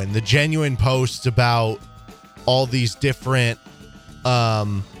genuine. The genuine posts about all these different,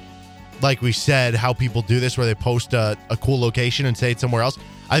 like we said, how people do this, where they post a cool location and say it's somewhere else.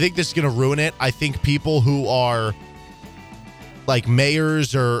 I think this is going to ruin it. I think people who are like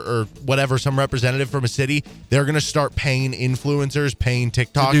mayors or whatever, some representative from a city, they're going to start paying influencers, paying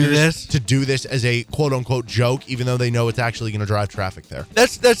TikTokers to do this as a quote unquote joke, even though they know it's actually going to drive traffic there.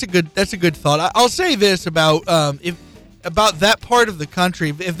 That's a good thought. I'll say this about about that part of the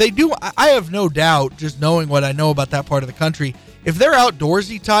country. If they do, I have no doubt, just knowing what I know about that part of the country, if they're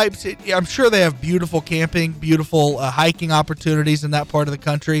outdoorsy types, I'm sure they have beautiful camping, beautiful hiking opportunities in that part of the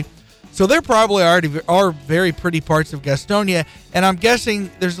country. So there probably already are very pretty parts of Gastonia, and I'm guessing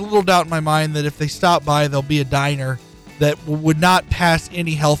there's a little doubt in my mind that if they stop by, there'll be a diner that would not pass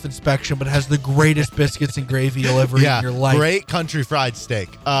any health inspection, but has the greatest biscuits and gravy you'll ever eat in your life. Great country fried steak.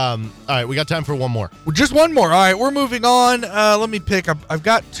 All right, we got time for one more. Well, just one more. All right, we're moving on. Let me pick. I've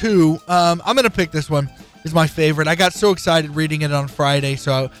got two. I'm going to pick this one. It's my favorite. I got so excited reading it on Friday.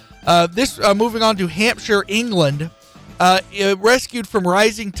 So moving on to Hampshire, England. Rescued from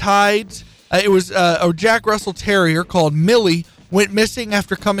rising tides. It was a Jack Russell Terrier called Millie went missing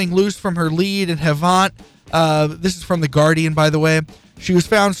after coming loose from her lead in Havant. This is from The Guardian, by the way. She was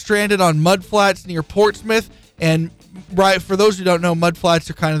found stranded on mudflats near Portsmouth. And right, for those who don't know, mudflats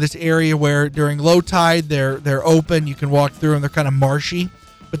are kind of this area where during low tide they're open. You can walk through and they're kind of marshy.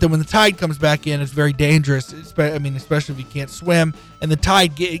 But then when the tide comes back in, it's very dangerous. Especially if you can't swim. And the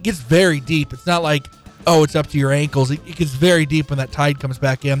tide it gets very deep. It's not like, oh, it's up to your ankles. It gets very deep when that tide comes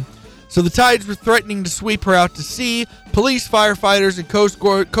back in. So the tides were threatening to sweep her out to sea. Police, firefighters, and Coast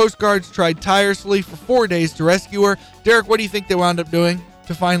Guards tried tirelessly for 4 days to rescue her. Derek, what do you think they wound up doing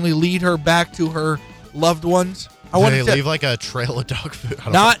to finally lead her back to her loved ones? Did they leave like a trail of dog food?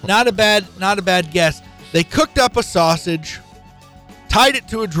 Not a bad guess. They cooked up a sausage, tied it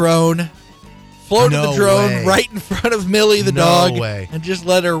to a drone, floated the drone right in front of Millie the dog, and just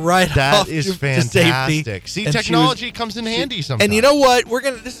let her ride off to safety. That is fantastic. See, and technology comes in handy sometimes. And you know what?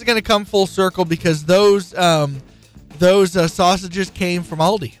 This is gonna come full circle because those sausages came from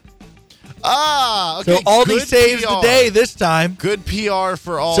Aldi. Ah, okay. So Aldi saves the day this time. Good PR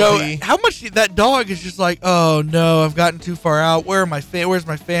for Aldi. So how much that dog is just like, oh no, I've gotten too far out. Where's my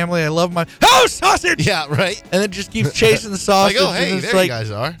family? I love my sausage. Yeah, right. And then just keeps chasing the sausage. Like, oh hey, there you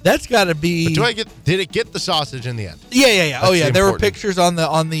guys are. That's got to be. But did it get the sausage in the end? Yeah. Oh yeah, there were pictures on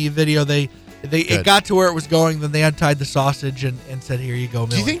the video. It got to where it was going. Then they untied the sausage and said, "Here you go,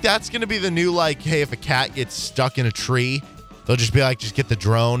 Millie." Do you think that's going to be the new hey, if a cat gets stuck in a tree, they'll just be like, just get the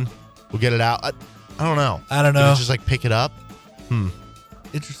drone. We'll get it out. I don't know. Just pick it up?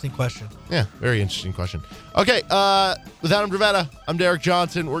 Interesting question. Yeah, very interesting question. Okay, with Adam Dravetta, I'm Derek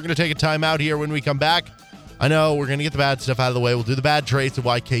Johnson. We're going to take a time out here. When we come back, I know we're going to get the bad stuff out of the way. We'll do the bad traits of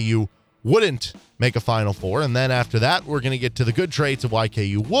why KU wouldn't make a Final Four. And then after that, we're going to get to the good traits of why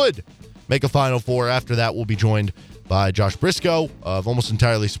KU would make a Final Four. After that, we'll be joined by Josh Briscoe of Almost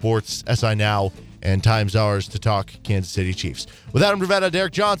Entirely Sports, SI Now, and Times Ours to talk Kansas City Chiefs. With Adam Dravetta,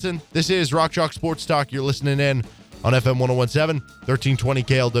 Derek Johnson, this is Rock Chalk Sports Talk. You're listening in on FM 1017, 1320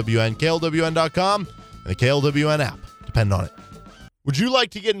 KLWN, KLWN.com, and the KLWN app. Depend on it. Would you like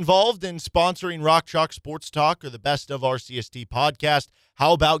to get involved in sponsoring Rock Chalk Sports Talk or the Best of RCST podcast?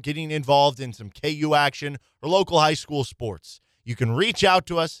 How about getting involved in some KU action or local high school sports? You can reach out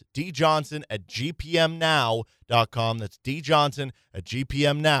to us, djohnson@gpmnow.com. That's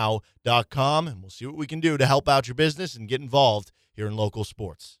djohnson@gpmnow.com, and we'll see what we can do to help out your business and get involved here in local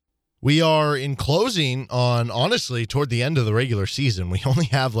sports. We are in closing on, honestly, toward the end of the regular season. We only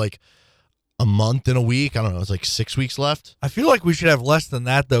have a month and a week. I don't know. It's 6 weeks left. I feel like we should have less than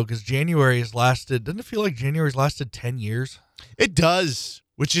that, though, because January has lasted. Doesn't it feel like January's lasted 10 years? It does.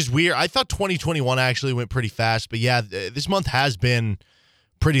 which is weird. I thought 2021 actually went pretty fast, but yeah, this month has been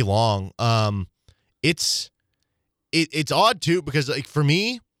pretty long. It's odd too because like for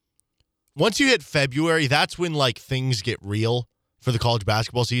me, once you hit February, that's when like things get real for the college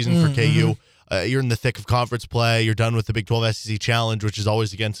basketball season for KU. You're in the thick of conference play. You're done with the Big 12 SEC Challenge, which is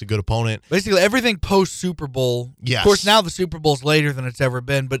always against a good opponent. Basically, everything post-Super Bowl. Yes. Of course, now the Super Bowl's later than it's ever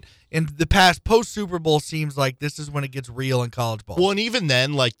been, but in the past, post-Super Bowl seems like this is when it gets real in college ball. Well, and even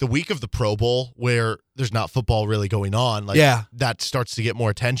then, like the week of the Pro Bowl, where there's not football really going on, like that starts to get more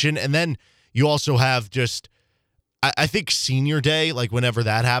attention. And then you also have just, I think Senior Day, like whenever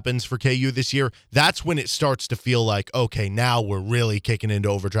that happens for KU this year, that's when it starts to feel like, okay, now we're really kicking into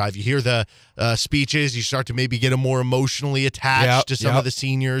overdrive. You hear the speeches, you start to maybe get more emotionally attached to some of the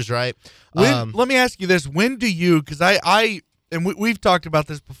seniors, right? Let me ask you this. When do you, because we've talked about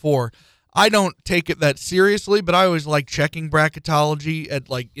this before, I don't take it that seriously, but I always like checking bracketology at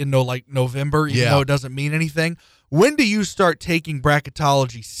November, even though it doesn't mean anything. When do you start taking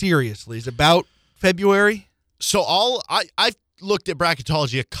bracketology seriously? Is it about February? So I've looked at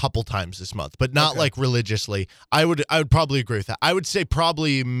bracketology a couple times this month, but not like religiously. I would probably agree with that. I would say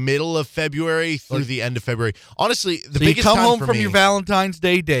probably middle of February through the end of February. Honestly, the biggest you come time home for from me, your Valentine's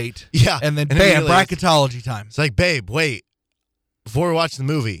Day date, and then bam, bracketology time. It's like, babe, wait, before we watch the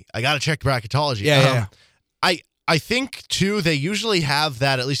movie, I got to check bracketology. I think too, they usually have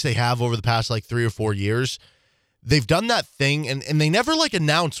that. At least they have over the past like 3 or 4 years. They've done that thing, and they never, like,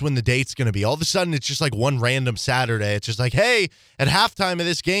 announce when the date's going to be. All of a sudden, it's just, like, one random Saturday. It's just like, hey, at halftime of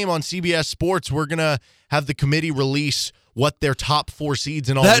this game on CBS Sports, we're going to have the committee release what their top 4 seeds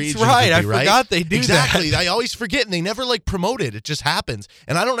in all regions would be, right? I forgot they do that. Exactly. I always forget, and they never, like, promote it. It just happens.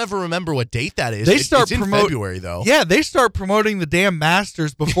 And I don't ever remember what date that is. It's in February, though. Yeah, they start promoting the damn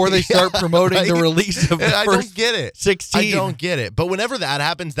Masters before they start promoting the release of the first I don't get it. 16. I don't get it. But whenever that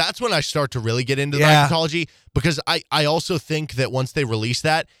happens, that's when I start to really get into the bracketology, because I also think that once they release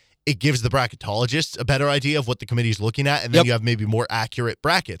that, it gives the bracketologists a better idea of what the committee's looking at, and then you have maybe more accurate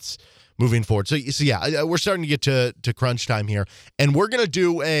brackets moving forward. So yeah, we're starting to get to crunch time here, and we're going to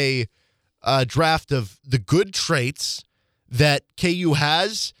do a draft of the good traits that KU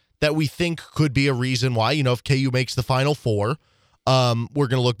has that we think could be a reason why, if KU makes the Final Four, we're going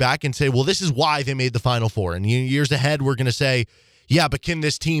to look back and say, well, this is why they made the Final Four. And years ahead, we're going to say, yeah, but can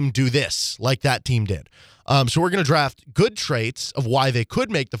this team do this like that team did? So we're going to draft good traits of why they could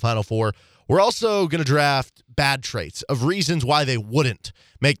make the Final Four. We're also going to draft bad traits of reasons why they wouldn't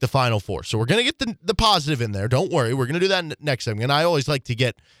make the Final Four. So we're going to get the positive in there. Don't worry. We're going to do that next time. And I always like to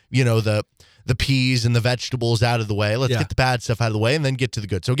get, the peas and the vegetables out of the way. Let's get the bad stuff out of the way and then get to the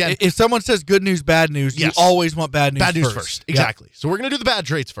good. So again, if someone says good news, bad news, you always want bad news first. Bad news first. Exactly. So we're going to do the bad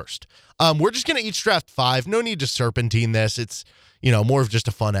traits first. We're just going to each draft 5. No need to serpentine this. It's, more of just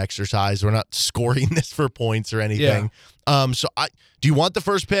a fun exercise. We're not scoring this for points or anything. So do you want the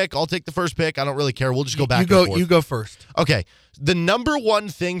first pick? I'll take the first pick. I don't really care. We'll just go back and forth. You go first. Okay. The number one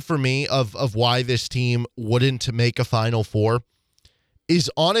thing for me of why this team wouldn't make a Final Four is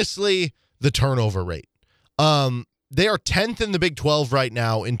honestly the turnover rate. They are 10th in the Big 12 right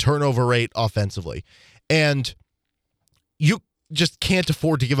now in turnover rate offensively. And you just can't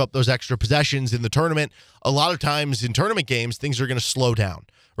afford to give up those extra possessions in the tournament. A lot of times in tournament games, things are going to slow down,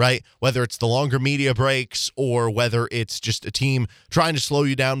 right? Whether it's the longer media breaks or whether it's just a team trying to slow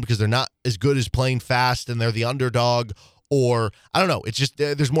you down because they're not as good as playing fast and they're the underdog, or I don't know. It's just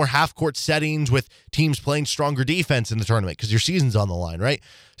there's more half-court settings with teams playing stronger defense in the tournament because your season's on the line, right?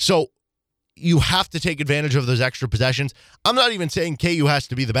 So you have to take advantage of those extra possessions. I'm not even saying KU has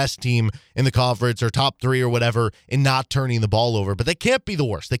to be the best team in the conference or top 3 or whatever in not turning the ball over, but they can't be the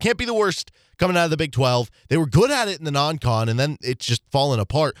worst. They can't be the worst coming out of the Big 12. They were good at it in the non-con, and then it's just fallen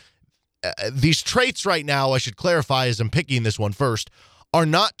apart. These traits right now, I should clarify as I'm picking this one first, are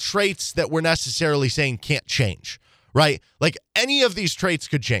not traits that we're necessarily saying can't change, right? Like any of these traits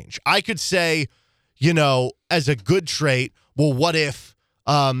could change. I could say, as a good trait, well, what if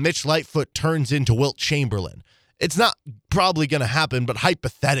Mitch Lightfoot turns into Wilt Chamberlain? It's not probably going to happen, but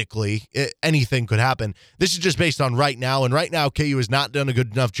hypothetically, anything could happen. This is just based on right now, and right now, KU has not done a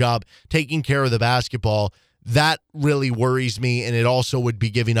good enough job taking care of the basketball. That really worries me, and it also would be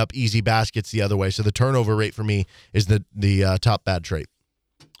giving up easy baskets the other way. So the turnover rate for me is the top bad trait.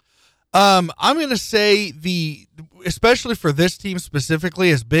 I'm going to say especially for this team specifically,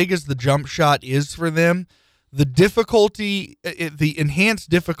 as big as the jump shot is for them, the difficulty, the enhanced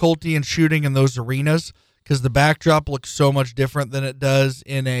difficulty in shooting in those arenas, because the backdrop looks so much different than it does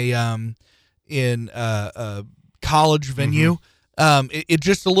in a college venue. It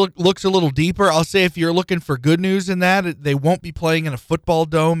just looks a little deeper. I'll say if you're looking for good news in that, they won't be playing in a football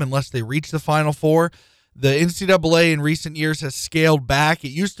dome unless they reach the Final Four. The NCAA in recent years has scaled back. It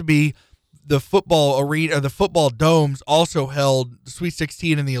used to be the football arena, or the football domes also held the Sweet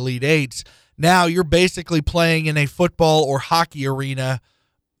 16 and the Elite Eights. Now you're basically playing in a football or hockey arena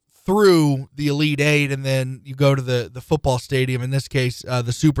through the Elite Eight, and then you go to the football stadium, in this case, the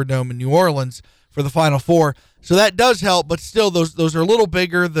Superdome in New Orleans, for the Final Four. So that does help, but still, those are a little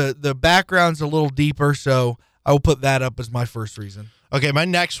bigger. The background's a little deeper, so I will put that up as my first reason. Okay, my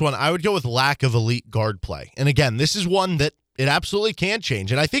next one, I would go with lack of elite guard play. And again, this is one that it absolutely can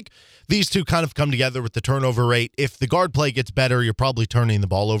change. And I think these two kind of come together with the turnover rate. If the guard play gets better, you're probably turning the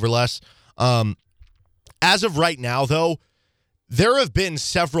ball over less. As of right now, though, there have been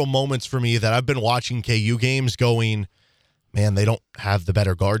several moments for me that I've been watching KU games going, man, they don't have the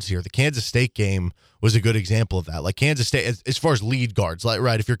better guards here. The Kansas State game was a good example of that. Like Kansas State, as far as lead guards, like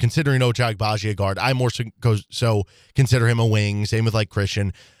right, if you're considering Ochai Agbaji a guard, I more so consider him a wing. Same with like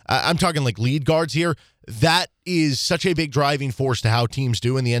Christian. I'm talking like lead guards here. That is such a big driving force to how teams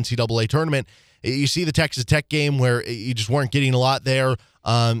do in the NCAA tournament. You see the Texas Tech game where you just weren't getting a lot there.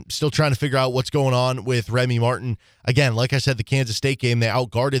 Still trying to figure out what's going on with Remy Martin. Again, like I said, the Kansas State game, they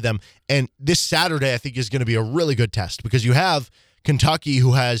outguarded them. And this Saturday, I think, is going to be a really good test because you have Kentucky,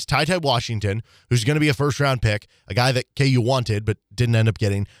 who has Ty Washington, who's going to be a first-round pick, a guy that KU wanted but didn't end up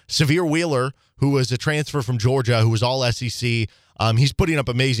getting. Severe Wheeler, who was a transfer from Georgia, who was all SEC. He's putting up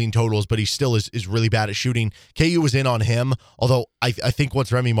amazing totals, but he still is really bad at shooting. KU was in on him, although I think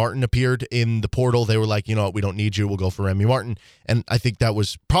once Remy Martin appeared in the portal, they were like, you know what, we don't need you. We'll go for Remy Martin. And I think that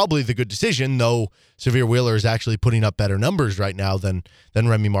was probably the good decision, though Severe Wheeler is actually putting up better numbers right now than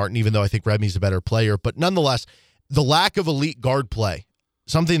Remy Martin, even though I think Remy's a better player. But nonetheless, the lack of elite guard play,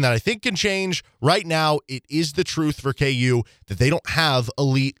 something that I think can change. Right now, it is the truth for KU that they don't have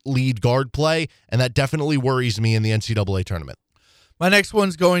elite lead guard play, and that definitely worries me in the NCAA tournament. My next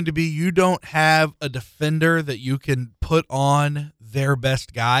one's going to be you don't have a defender that you can put on their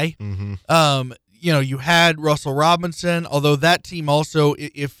best guy. Mm-hmm. You had Russell Robinson, although that team also,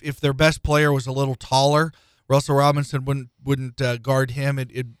 if their best player was a little taller, Russell Robinson wouldn't guard him.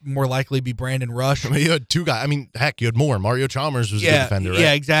 It'd more likely be Brandon Rush. I mean, you had two guys. I mean, heck, you had more. Mario Chalmers was a good defender, right?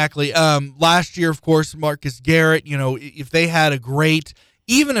 Yeah, exactly. Last year, of course, Marcus Garrett, if they had a great,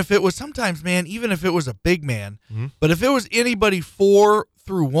 even if it was sometimes, man, even if it was a big man, mm-hmm. but if it was anybody 4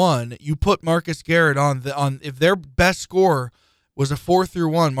 through 1, you put Marcus Garrett on if their best scorer was a 4 through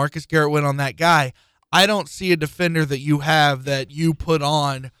 1, Marcus Garrett went on that guy. I don't see a defender that you have that you put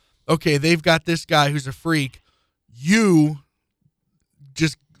on, okay, they've got this guy who's a freak. You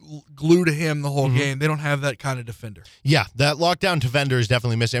just glue to him the whole mm-hmm. game. They don't have that kind of defender. Yeah, that lockdown defender is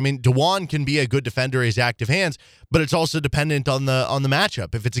definitely missing. I mean, DeJuan can be a good defender, his active hands, but it's also dependent on the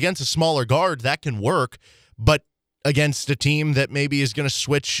matchup. If it's against a smaller guard, that can work, but against a team that maybe is going to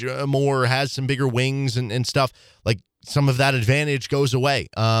switch more, has some bigger wings and stuff, like some of that advantage goes away.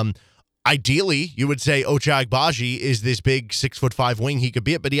 Ideally, you would say Ochai Agbaji is this big 6'5" wing he could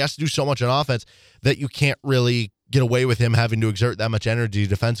be it, but he has to do so much on offense that you can't really get away with him having to exert that much energy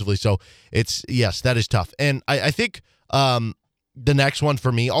defensively. So yes, that is tough. And I think the next one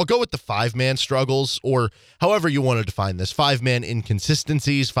for me, I'll go with the 5-man struggles, or however you want to define this, 5-man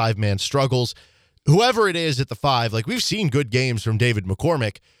inconsistencies, 5-man struggles. Whoever it is at the 5, like we've seen good games from David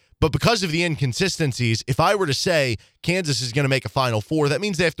McCormick, but because of the inconsistencies, if I were to say Kansas is going to make a Final Four, that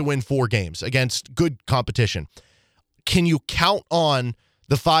means they have to win 4 games against good competition. Can you count on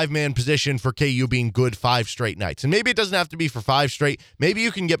the 5-man position for KU being good 5 straight nights? And maybe it doesn't have to be for 5 straight. Maybe you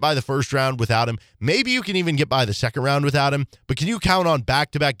can get by the first round without him. Maybe you can even get by the second round without him. But can you count on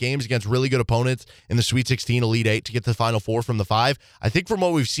back-to-back games against really good opponents in the Sweet 16, Elite 8 to get to the Final Four from the 5? I think from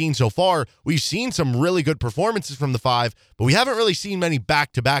what we've seen so far, we've seen some really good performances from the 5, but we haven't really seen many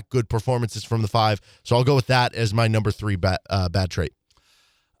back-to-back good performances from the 5. So I'll go with that as my number 3 bad trait.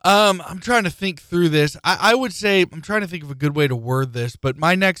 I'm trying to think through this. I would say I'm trying to think of a good way to word this, but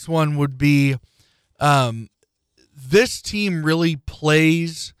my next one would be this team really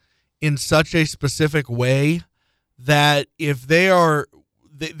plays in such a specific way that if they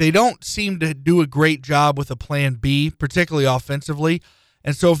don't seem to do a great job with a plan B, particularly offensively.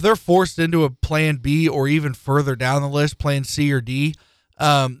 And so if they're forced into a plan B or even further down the list, plan C or D,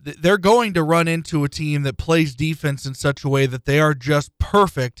 they're going to run into a team that plays defense in such a way that they are just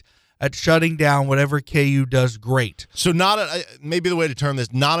perfect at shutting down whatever KU does great. So maybe the way to term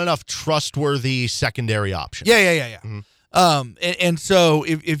this, not enough trustworthy secondary options. Yeah. Mm-hmm. And so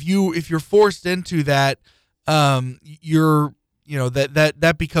if you're forced into that, that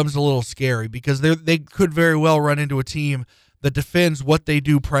becomes a little scary because they could very well run into a team that defends what they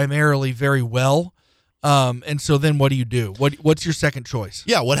do primarily very well. And so then what do you do? What's your second choice?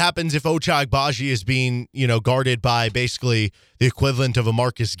 Yeah, what happens if Ochai Agbaji is being, guarded by basically the equivalent of a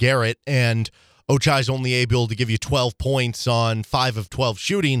Marcus Garrett, and Ochai's only able to give you 12 points on 5 of 12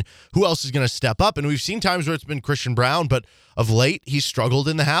 shooting? Who else is going to step up? And we've seen times where it's been Christian Braun, but of late, he's struggled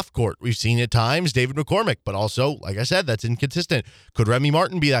in the half court. We've seen at times David McCormick, but also, like I said, that's inconsistent. Could Remy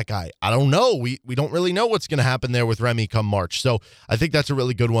Martin be that guy? I don't know. We don't really know what's going to happen there with Remy come March. So I think that's a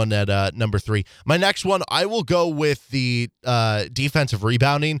really good one at number 3. My next one, I will go with the defensive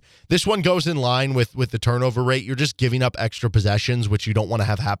rebounding. This one goes in line with the turnover rate. You're just giving up extra possessions, which you don't want to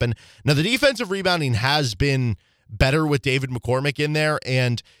have happen. Now, the defensive rebounding has been better with David McCormick in there,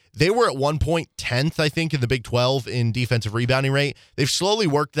 and they were at one point 10th, I think, in the Big 12 in defensive rebounding rate. They've slowly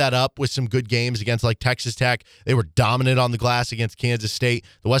worked that up with some good games against like Texas Tech. They were dominant on the glass against Kansas State.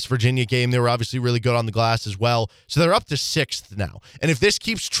 The West Virginia game, they were obviously really good on the glass as well. So they're up to 6th now. And if this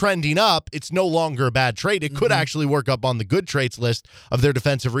keeps trending up, it's no longer a bad trait. It could actually work up on the good traits list of their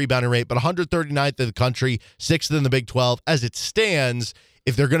defensive rebounding rate, but 139th in the country, 6th in the Big 12. As it stands,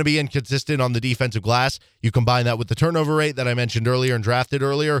 if they're going to be inconsistent on the defensive glass, you combine that with the turnover rate that I mentioned earlier and drafted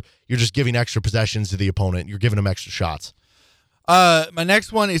earlier, you're just giving extra possessions to the opponent. You're giving them extra shots. My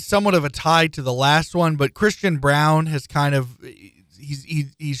next one is somewhat of a tie to the last one, but Christian Braun has kind of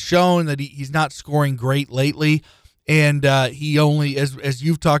he's shown that he's not scoring great lately, and he only, as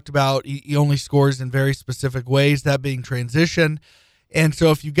you've talked about, he only scores in very specific ways, that being transition. And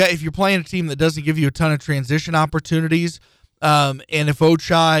so if you're playing a team that doesn't give you a ton of transition opportunities, and if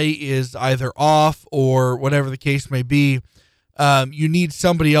Ochai is either off or whatever the case may be, you need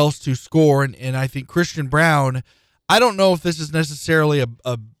somebody else to score. And I think Christian Braun, I don't know if this is necessarily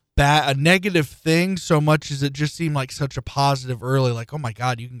a negative thing so much as it just seemed like such a positive early, like, oh my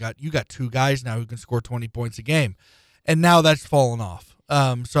God, you got 2 guys now who can score 20 points a game. And now that's fallen off.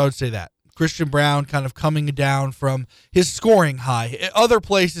 So I would say that. Christian Braun kind of coming down from his scoring high. At other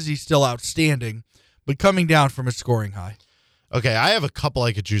places he's still outstanding, but coming down from his scoring high. Okay, I have a couple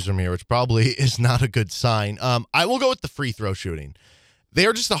I could choose from here, which probably is not a good sign. I will go with the free throw shooting. They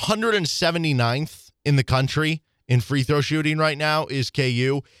are just 179th in the country in free throw shooting right now is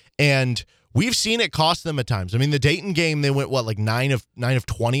KU, and we've seen it cost them at times. I mean, the Dayton game, they went, like 9 of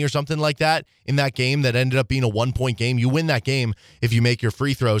 20 or something like that in that game that ended up being a 1-point game. You win that game if you make your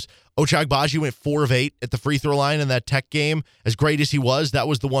free throws. Ochai Agbaji went 4 of 8 at the free throw line in that Tech game. As great as he was, that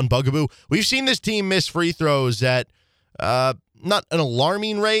was the one bugaboo. We've seen this team miss free throws at not an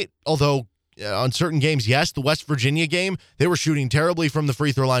alarming rate, although on certain games, yes. The West Virginia game, they were shooting terribly from the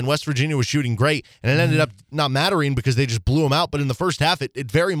free throw line. West Virginia was shooting great, and it ended up not mattering because they just blew them out. But in the first half,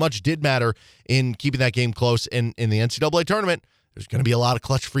 it very much did matter in keeping that game close. And in the NCAA tournament, there's going to be a lot of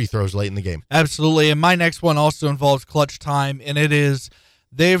clutch free throws late in the game. Absolutely. And my next one also involves clutch time, and it is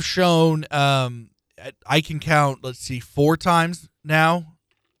they've shown, I can count, 4 times now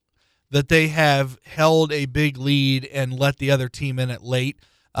that they have held a big lead and let the other team in it late.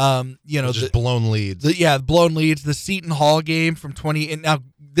 Just blown leads. Blown leads. The Seton Hall game from 20. And now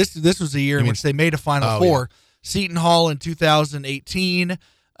this was a year in which they made a Final Four. Yeah. Seton Hall in 2018.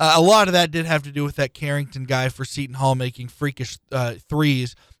 A lot of that did have to do with that Carrington guy for Seton Hall making freakish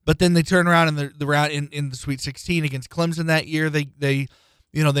threes. But then they turn around in the round in the Sweet 16 against Clemson that year. They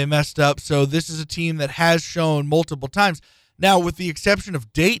messed up. So this is a team that has shown multiple times. Now, with the exception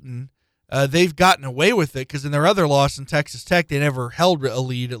of Dayton, they've gotten away with it because in their other loss in Texas Tech, they never held a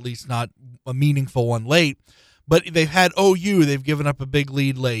lead, at least not a meaningful one late. But they've had OU. They've given up a big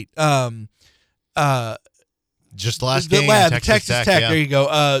lead late. Just last game, Texas Tech. Yeah. There you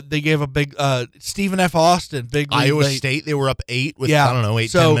go. They gave a big Stephen F. Austin, big lead Iowa late. State, they were up 8 with,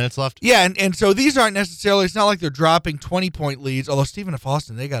 10 minutes left. Yeah, and so these aren't necessarily, it's not like they're dropping 20-point leads, although Stephen F.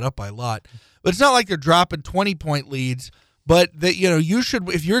 Austin, they got up by a lot. But it's not like they're dropping 20-point leads. But you should,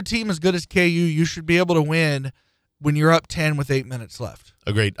 if your team is good as KU, you should be able to win when you're up 10 with 8 minutes left.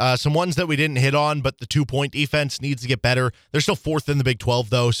 Agreed. Some ones that we didn't hit on, but the 2-point defense needs to get better. They're still 4th in the Big 12,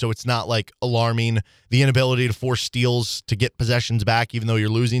 though, so it's not like alarming. The inability to force steals to get possessions back, even though you're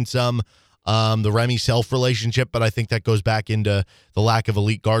losing some. The Remy Self relationship, but I think that goes back into the lack of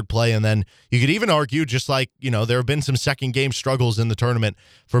elite guard play. And then you could even argue, just like, there have been some second game struggles in the tournament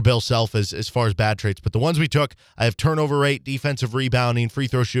for Bill Self as far as bad traits. But the ones we took, I have turnover rate, defensive rebounding, free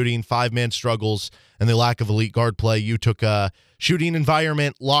throw shooting, 5-man struggles, and the lack of elite guard play. You took shooting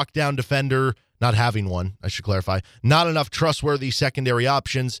environment, lockdown defender, not having one, I should clarify, not enough trustworthy secondary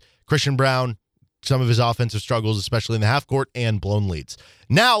options. Christian Braun, some of his offensive struggles, especially in the half court and blown leads.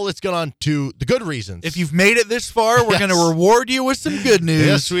 Now let's get on to the good reasons. If you've made it this far, we're going to reward you with some good news.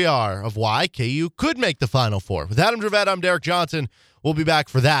 Yes, we are, of why KU could make the Final Four. With Adam Dravette, I'm Derek Johnson. We'll be back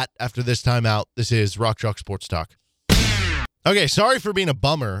for that after this timeout. This is Rock Chalk Sports Talk. Okay, sorry for being a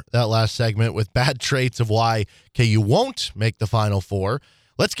bummer that last segment with bad traits of why KU won't make the Final Four.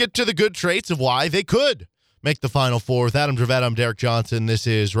 Let's get to the good traits of why they could make the Final Four. With Adam Dravette, I'm Derek Johnson. This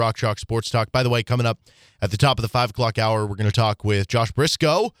is Rock Chalk Sports Talk. By the way, coming up at the top of the 5 o'clock hour, we're going to talk with Josh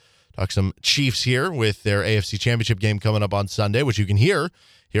Briscoe, talk some Chiefs here with their AFC Championship game coming up on Sunday, which you can hear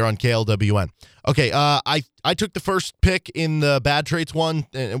here on KLWN. Okay, I took the first pick in the bad traits one,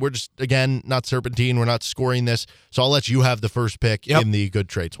 and we're just, again, not serpentine. We're not scoring this, so I'll let you have the first pick in the good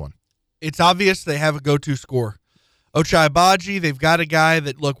traits one. It's obvious they have a go-to scorer. Ochai Agbaji, they've got a guy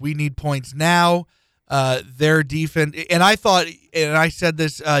that, look, we need points now. Their defense, and I thought, and I said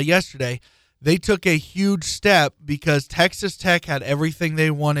this yesterday, they took a huge step because Texas Tech had everything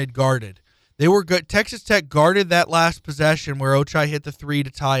they wanted guarded. They were good. Texas Tech guarded that last possession where Ochai hit the three to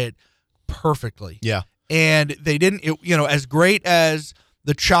tie it perfectly. Yeah. And they didn't, as great as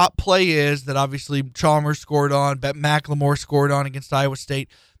the chop play is that obviously Chalmers scored on, McLemore scored on against Iowa State,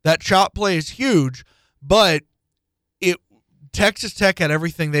 that chop play is huge, but Texas Tech had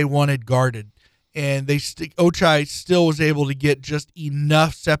everything they wanted guarded. And Ochai still was able to get just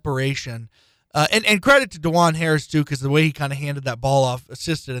enough separation. And credit to DeJuan Harris, too, because the way he kind of handed that ball off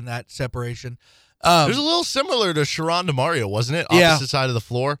assisted in that separation. It was a little similar to Sharon DeMario, wasn't it? Yeah. Opposite side of the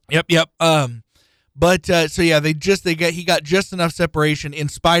floor. Yep. He got just enough separation in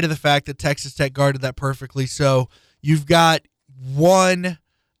spite of the fact that Texas Tech guarded that perfectly. So you've got one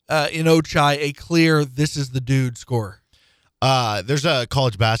in Ochai, a clear, this is the dude scorer. There's a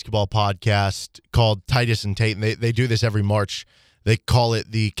college basketball podcast called Titus and Tate, and they do this every March. They call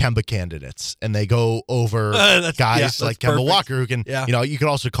it the Kemba candidates, and they go over guys like Kemba Walker who can, you could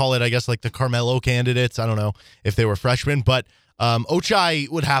also call it, I guess, like the Carmelo candidates. I don't know if they were freshmen, but Ochai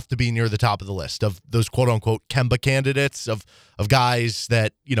would have to be near the top of the list of those quote-unquote Kemba candidates of guys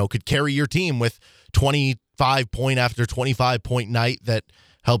that, could carry your team with 25-point after 25-point night that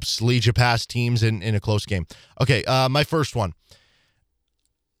helps lead you past teams in a close game. Okay, my first one.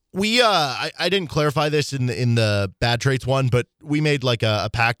 I didn't clarify this in the bad traits one, but we made like a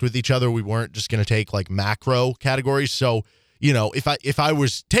pact with each other. We weren't just going to take like macro categories. So, if I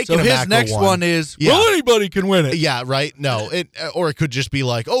was taking a macro one. So his next one is, well, anybody can win it. Yeah, right? No, or it could just be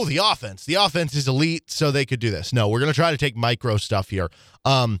like, oh, the offense. The offense is elite, so they could do this. No, we're going to try to take micro stuff here.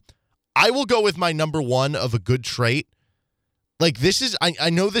 I will go with my number one of a good trait. Like this is, I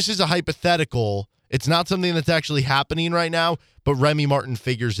know this is a hypothetical. It's not something that's actually happening right now, but Remy Martin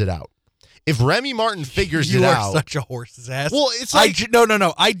figures it out. If Remy Martin figures it out. You are such a horse's ass. Well, it's like.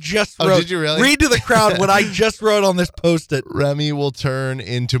 No. I just wrote. Oh, did you really? Read to the crowd what I just wrote on this Post-it. Remy will turn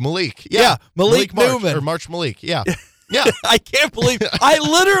into Malik. Yeah, Malik Newman. Or March Malik. Yeah. Yeah. I can't believe I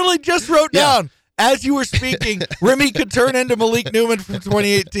literally just wrote down, as you were speaking, Remy could turn into Malik Newman from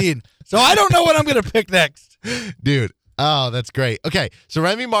 2018. So I don't know what I'm going to pick next. Dude. Oh, that's great. Okay, so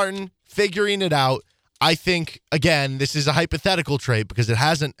Remy Martin figuring it out. I think, again, this is a hypothetical trait because it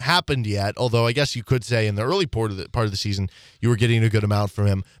hasn't happened yet, although I guess you could say in the early part of the season you were getting a good amount from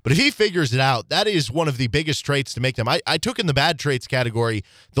him. But if he figures it out, that is one of the biggest traits to make them. I took in the bad traits category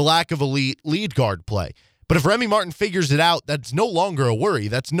the lack of elite lead guard play. But if Remy Martin figures it out, that's no longer a worry.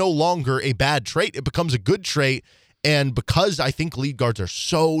 That's no longer a bad trait. It becomes a good trait. And because I think lead guards are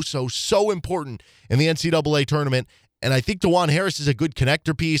so important in the NCAA tournament, and I think DeJuan Harris is a good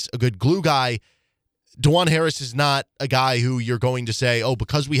connector piece, a good glue guy. DeJuan Harris is not a guy who you're going to say, oh,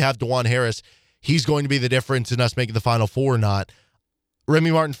 because we have DeJuan Harris, he's going to be the difference in us making the Final Four or not. Remy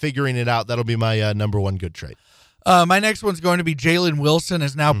Martin figuring it out, that'll be my number one good trait. My next one's going to be Jalen Wilson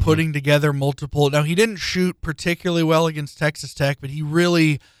is now putting together multiple. Now, he didn't shoot particularly well against Texas Tech, but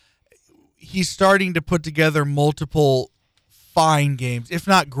he's starting to put together multiple fine games, if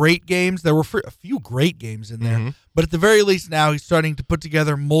not great games. There were a few great games in there, but at the very least now he's starting to put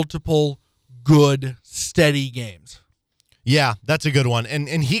together multiple good, steady games. Yeah, that's a good one. And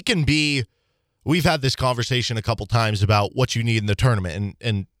he can be, we've had this conversation a couple times about what you need in the tournament,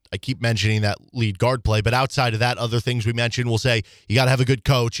 and I keep mentioning that lead guard play, but outside of that, other things we mentioned, we'll say you got to have a good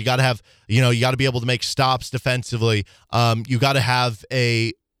coach, you got to have, you got to be able to make stops defensively, you got to have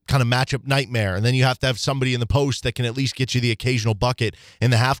a kind of matchup nightmare, and then you have to have somebody in the post that can at least get you the occasional bucket in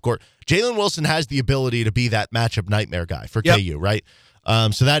the half court. Jalen Wilson has the ability to be that matchup nightmare guy for KU, right?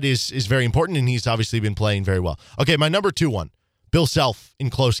 So that is very important, and he's obviously been playing very well. Okay, my number two one, Bill Self in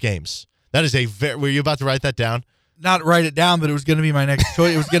close games. That is were you about to write that down? Not write it down, but it was going to be my next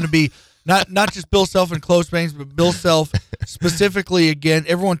choice. It was going to be Not just Bill Self in close games, but Bill Self specifically. Again,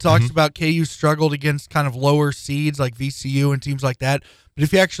 everyone talks about KU struggled against kind of lower seeds like VCU and teams like that. But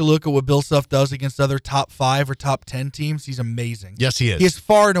if you actually look at what Bill Self does against other top 5 or top 10 teams, he's amazing. Yes, he is. He is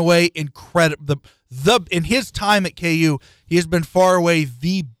far and away incredible. In his time at KU, he has been far away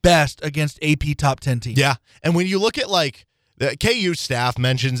the best against AP top 10 teams. Yeah, and when you look at like the KU staff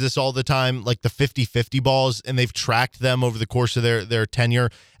mentions this all the time, like the 50-50 balls, and they've tracked them over the course of their tenure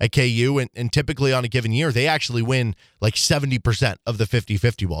at KU, and typically on a given year, they actually win like 70% of the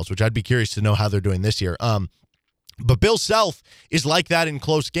 50-50 balls, which I'd be curious to know how they're doing this year. But Bill Self is like that in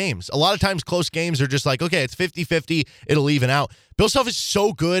close games. A lot of times close games are just like, okay, it's 50-50, it'll even out. Bill Self is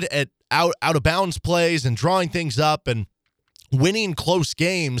so good at out of bounds plays and drawing things up and winning close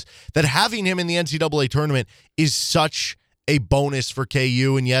games that having him in the NCAA tournament is such a bonus for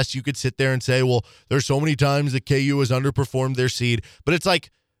KU. And yes, you could sit there and say, well, there's so many times that KU has underperformed their seed, but it's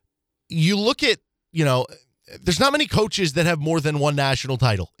like, you look at, there's not many coaches that have more than one national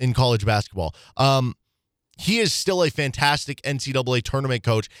title in college basketball. He is still a fantastic NCAA tournament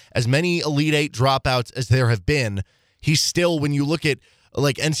coach. As many Elite Eight dropouts as there have been, he's still, when you look at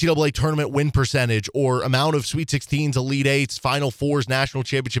like NCAA tournament win percentage or amount of Sweet 16s, Elite Eights, Final Fours, national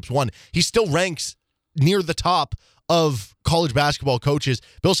championships won, he still ranks near the top of college basketball coaches.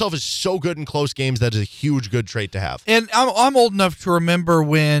 Bill Self is so good in close games. That is a huge good trait to have. And I'm old enough to remember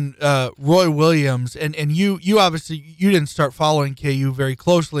when Roy Williams, and you obviously you didn't start following KU very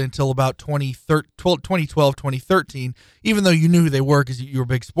closely until about 2012, 2013, even though you knew who they were because you were a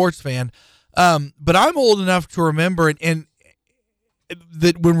big sports fan. But I'm old enough to remember and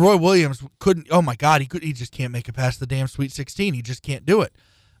that when Roy Williams couldn't, oh my God, he just can't make it past the damn Sweet 16. He just can't do it.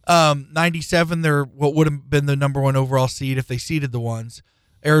 97, they're what would have been the number 1 overall seed if they seeded the ones.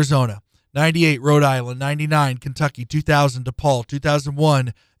 Arizona. 98, Rhode Island. 99, Kentucky. 2000, DePaul.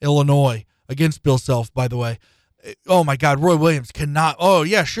 2001, Illinois. Against Bill Self, by the way. Oh my God, Roy Williams cannot. Oh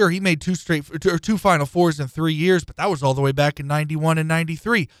yeah, sure, he made two Final Fours in 3 years, but that was all the way back in 91 and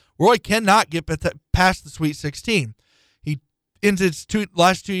 93. Roy cannot get past the Sweet 16. In his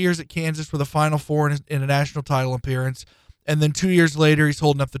last 2 years at Kansas with a Final Four in a national title appearance, and then 2 years later he's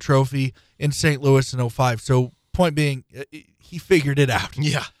holding up the trophy in St. Louis in 05. So point being, he figured it out.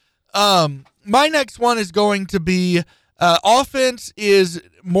 Yeah. My next one is going to be offense is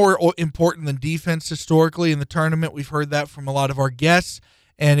more important than defense historically in the tournament. We've heard that from a lot of our guests,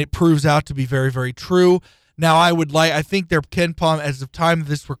 and it proves out to be very, very true. Now, I think their KenPom, as of time of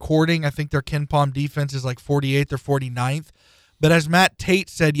this recording, I think their KenPom defense is like 48th or 49th. But as Matt Tate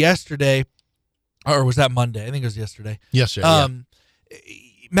said yesterday, or was that Monday? I think it was yesterday. Yesterday, yeah.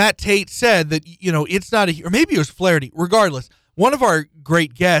 Matt Tate said that, it's not or maybe it was Flaherty. Regardless, one of our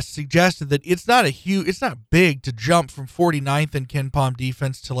great guests suggested that it's not big to jump from 49th in KenPom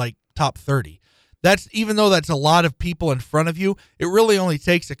defense to like top 30. Even though that's a lot of people in front of you, it really only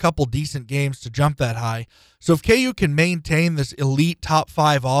takes a couple decent games to jump that high. So if KU can maintain this elite top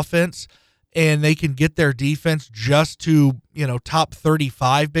 5 offense and they can get their defense just to, top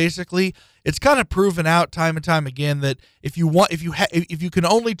 35 basically, it's kind of proven out time and time again that if you can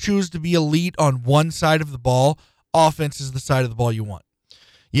only choose to be elite on one side of the ball, offense is the side of the ball you want.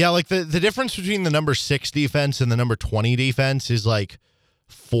 Yeah, like the difference between the number 6 defense and the number 20 defense is like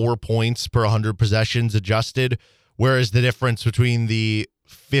 4 points per 100 possessions adjusted, whereas the difference between the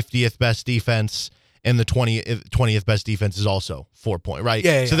 50th best defense and the 20th best defense is also 4 points, right?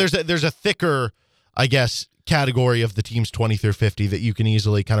 Yeah. So there's a thicker, I guess, category of the teams 20 through 50 that you can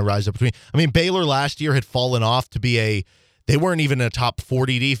easily kind of rise up between. I mean, Baylor last year had fallen off to be they weren't even a top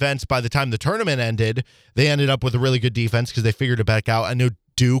 40 defense by the time the tournament ended. They ended up with a really good defense because they figured it back out. I know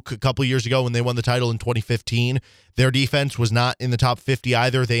Duke a couple of years ago when they won the title in 2015, their defense was not in the top 50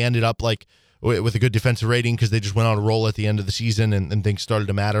 either. They ended up like with a good defensive rating because they just went on a roll at the end of the season and things started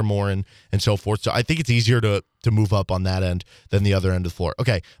to matter more and so forth. So I think it's easier to move up on that end than the other end of the floor.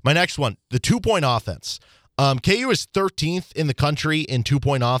 Okay, my next one, the 2-point offense. KU is 13th in the country in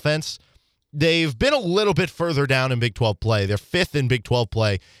 2-point offense. They've been a little bit further down in Big 12 play. They're 5th in Big 12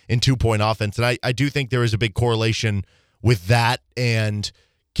 play in 2-point offense. And I do think there is a big correlation with that. And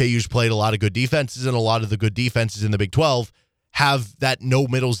KU's played a lot of good defenses, and a lot of the good defenses in the Big 12 have that no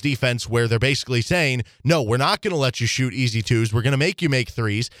middles defense where they're basically saying, no, we're not going to let you shoot easy twos. We're going to make you make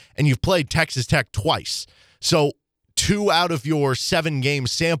threes. And you've played Texas Tech twice. So 2 out of your 7-game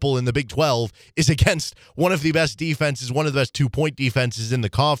sample in the Big 12 is against one of the best defenses, one of the best 2-point defenses in the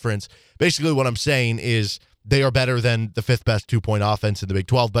conference. Basically what I'm saying is they are better than the 5th best 2-point offense in the Big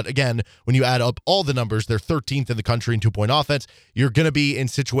 12. But again, when you add up all the numbers, they're 13th in the country in 2-point offense. You're going to be in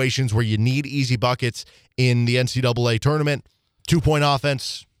situations where you need easy buckets in the NCAA tournament. 2-point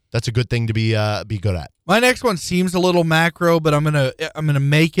offense, that's a good thing to be good at. My next one seems a little macro, but I'm gonna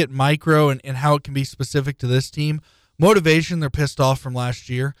make it micro and how it can be specific to this team. Motivation, they're pissed off from last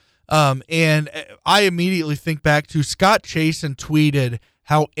year. And I immediately think back to Scott Chasen tweeted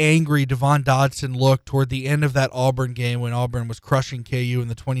how angry Devon Dodson looked toward the end of that Auburn game when Auburn was crushing KU in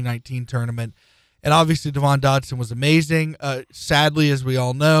the 2019 tournament. And obviously Devon Dodson was amazing. Sadly, as we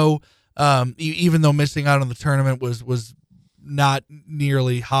all know, even though missing out on the tournament was not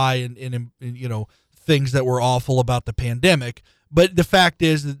nearly high in things that were awful about the pandemic. But the fact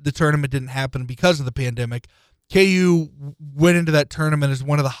is that the tournament didn't happen because of the pandemic. KU went into that tournament as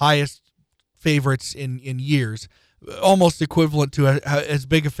one of the highest favorites in years, almost equivalent to as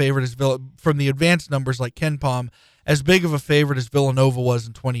big a favorite as from the advanced numbers like KenPom, as big of a favorite as Villanova was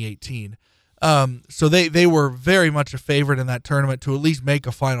in 2018. So they were very much a favorite in that tournament to at least make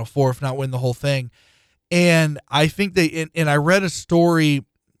a Final Four, if not win the whole thing. And I think and I read a story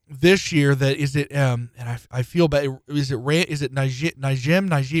this year that and I feel bad. Is it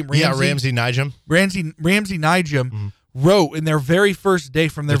Najim? Yeah, Ramsey Nijum. Ramsey Nijum wrote in their very first day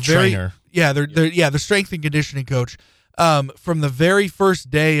from their trainer. The strength and conditioning coach. From the very first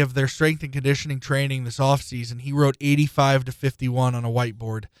day of their strength and conditioning training this offseason, he wrote 85 to 51 on a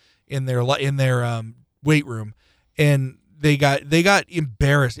whiteboard in their weight room, and they got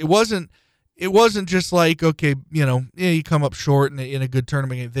embarrassed. It wasn't just like, okay, you come up short in a good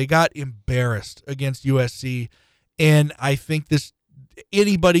tournament game. They got embarrassed against USC, and I think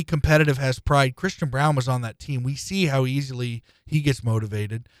anybody competitive has pride. Christian Braun was on that team. We see how easily he gets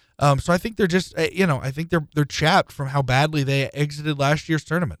motivated. So I think they're just, I think they're chapped from how badly they exited last year's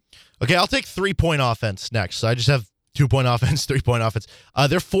tournament. Okay, I'll take 3-point offense next. So I just have 2-point offense, 3-point offense.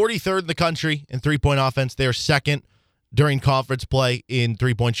 They're 43rd in the country in 3-point offense. They're second during conference play in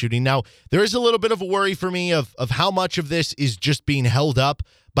 3-point shooting. Now, there is a little bit of a worry for me of how much of this is just being held up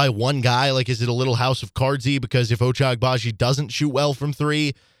by one guy. Like, is it a little house of cardsy? Because if Ochai Agbaji doesn't shoot well from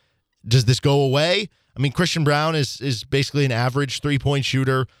three, does this go away? I mean, Christian Braun is basically an average 3-point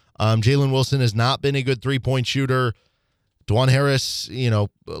shooter. Jalen Wilson has not been a good 3-point shooter. Dwan Harris,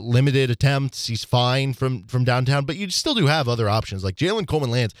 limited attempts. He's fine from downtown, but you still do have other options. Like Jalen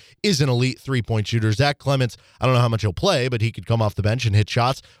Coleman-Lands is an elite 3-point shooter. Zach Clements, I don't know how much he'll play, but he could come off the bench and hit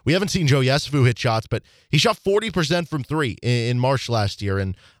shots. We haven't seen Joe Yesufu hit shots, but he shot 40% from three in March last year,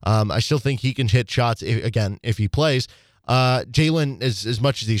 and I still think he can hit shots, if he plays. Jalen, as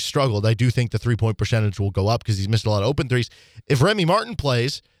much as he's struggled, I do think the 3-point percentage will go up because he's missed a lot of open threes. If Remy Martin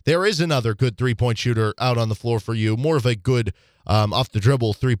plays, there is another good 3-point shooter out on the floor for you, more of a good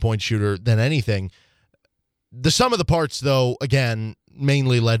off-the-dribble 3-point shooter than anything. The sum of the parts, though, again,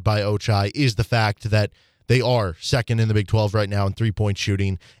 mainly led by Ochai, is the fact that they are second in the Big 12 right now in 3-point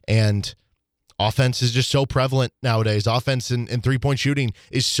shooting, and offense is just so prevalent nowadays. Offense and 3-point shooting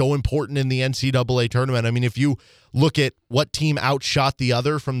is so important in the NCAA tournament. I mean, if you look at what team outshot the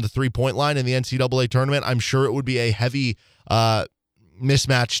other from the 3-point line in the NCAA tournament, I'm sure it would be a heavy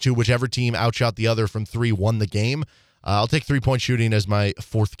mismatch to whichever team outshot the other from three won the game. I'll take 3-point shooting as my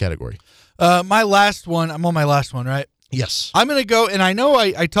fourth category. My last one, I'm on my last one, right? Yes. I'm going to go, and I know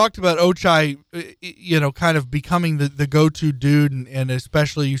I talked about Ochai, kind of becoming the go-to dude, and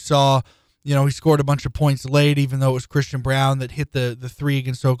especially you saw, he scored a bunch of points late, even though it was Christian Braun that hit the three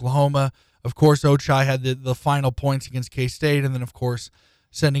against Oklahoma. Of course, Ochai had the final points against K-State, and then, of course,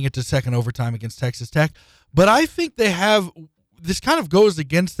 sending it to second overtime against Texas Tech. But I think they have – this kind of goes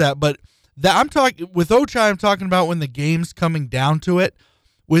against that, but I'm talking with Ochai, I'm talking about when the game's coming down to it.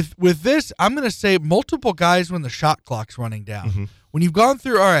 With this, I'm going to say multiple guys when the shot clock's running down. Mm-hmm. When you've gone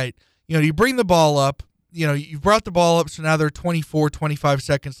through, all right, you bring the ball up, you've brought the ball up, so now there are 24, 25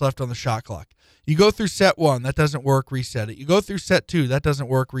 seconds left on the shot clock. You go through set one, that doesn't work, reset it. You go through set two, that doesn't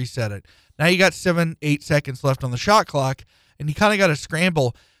work, reset it. Now you got 7-8 seconds left on the shot clock, and you kind of got to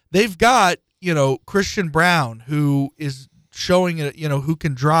scramble. They've got, Christian Braun, who is showing it, who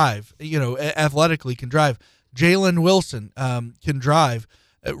can drive, athletically can drive. Jalen Wilson can drive.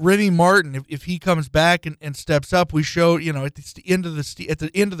 Remy Martin, if he comes back and steps up, we showed, at the end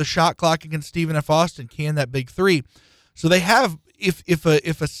of the shot clock against Stephen F. Austin, can that big three. So they have, if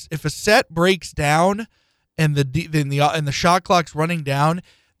a set breaks down and the shot clock's running down,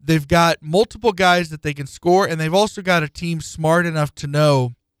 they've got multiple guys that they can score, and they've also got a team smart enough to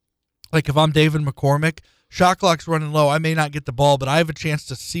know, like if I'm David McCormick, shot clock's running low. I may not get the ball, but I have a chance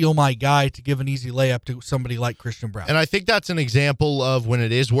to seal my guy to give an easy layup to somebody like Christian Brown. And I think that's an example of when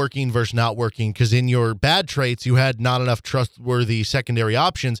it is working versus not working, because in your bad traits, you had not enough trustworthy secondary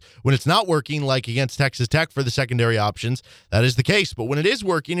options. When it's not working, like against Texas Tech for the secondary options, that is the case. But when it is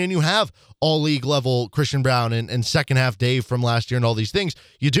working and you have all-league level Christian Brown and second-half Dave from last year and all these things,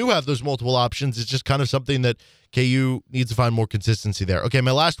 you do have those multiple options. It's just kind of something that KU needs to find more consistency there. Okay,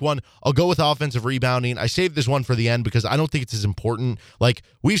 my last one, I'll go with offensive rebounding. I saved this one for the end because I don't think it's as important. Like,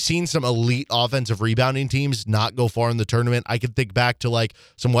 we've seen some elite offensive rebounding teams not go far in the tournament. I could think back to, like,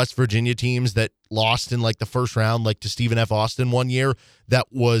 some West Virginia teams that lost in, like, the first round, like to Stephen F. Austin one year, that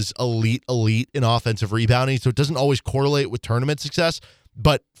was elite in offensive rebounding. So it doesn't always correlate with tournament success.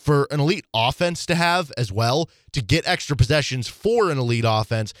 But for an elite offense to have as well, to get extra possessions for an elite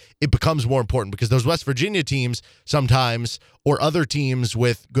offense, it becomes more important because those West Virginia teams sometimes, or other teams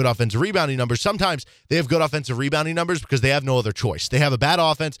with good offensive rebounding numbers, sometimes they have good offensive rebounding numbers because they have no other choice. They have a bad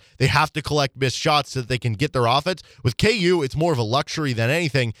offense. They have to collect missed shots so that they can get their offense. With KU, it's more of a luxury than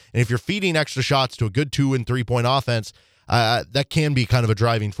anything. And if you're feeding extra shots to a good 2- and 3-point offense, that can be kind of a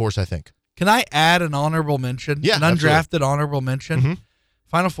driving force, I think. Can I add an honorable mention? Yeah, an undrafted absolutely. Honorable mention? Mm-hmm.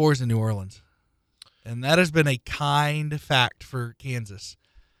 Final Four is in New Orleans. And that has been a kind fact for Kansas.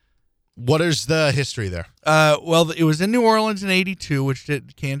 What is the history there? Well, it was in New Orleans in 82, which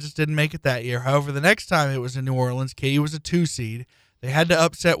Kansas didn't make it that year. However, the next time it was in New Orleans, KU was a 2 seed. They had to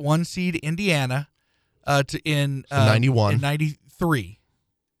upset 1 seed Indiana in 91. In 93.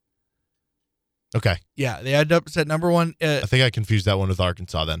 Okay. Yeah, they had to upset number 1. I think I confused that one with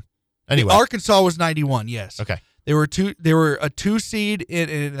Arkansas then. Anyway. Arkansas was 91, yes. Okay. They were a 2 seed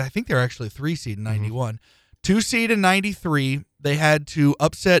in I think they were actually a 3 seed in 91. 2 seed in 93. They had to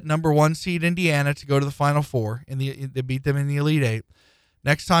upset number 1 seed Indiana to go to the Final Four, and they beat them in the Elite Eight.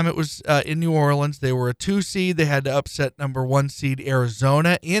 Next time it was in New Orleans. They were a 2 seed. They had to upset number 1 seed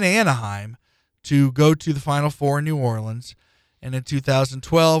Arizona in Anaheim to go to the Final Four in New Orleans. And in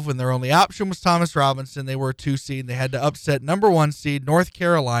 2012, when their only option was Thomas Robinson, they were a 2 seed. They had to upset number 1 seed North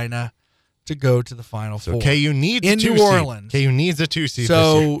Carolina to go to the Final Four. KU needs in a 2 New Orleans. KU needs a 2 seed.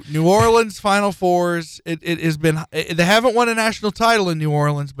 So New Orleans Final Fours. It has been. They haven't won a national title in New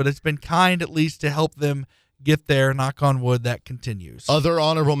Orleans, but it's been kind at least to help them get there. Knock on wood, that continues. Other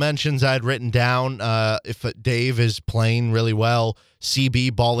honorable mentions I had written down. If Dave is playing really well,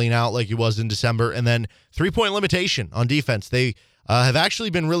 CB balling out like he was in December, and then 3-point limitation on defense. They have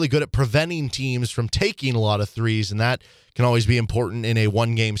actually been really good at preventing teams from taking a lot of threes, and that can always be important in a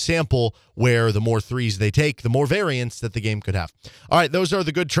one-game sample where the more threes they take, the more variance that the game could have. All right, those are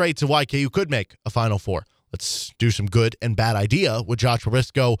the good traits of why KU could make a Final Four. Let's do some good and bad idea with Josh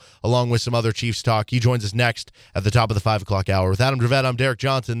Briscoe, along with some other Chiefs talk. He joins us next at the top of the 5 o'clock hour. With Adam Dravette, I'm Derek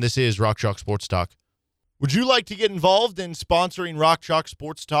Johnson. This is Rock Chalk Sports Talk. Would you like to get involved in sponsoring Rock Chalk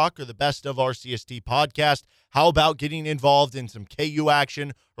Sports Talk or the Best of RCST podcast? How about getting involved in some KU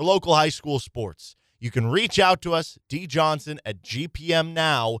action or local high school sports? You can reach out to us,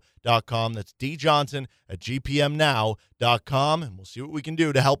 djohnson@gpmnow.com. That's djohnson@gpmnow.com, and we'll see what we can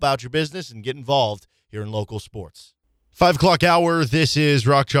do to help out your business and get involved here in local sports. 5 o'clock hour, this is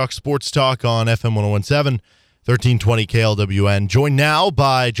Rock Chalk Sports Talk on FM 101.7, 1320 KLWN. Joined now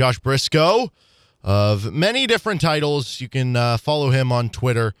by Josh Briscoe of many different titles. You can follow him on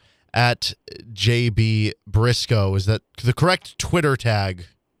Twitter at JB Briscoe. Is that the correct Twitter tag?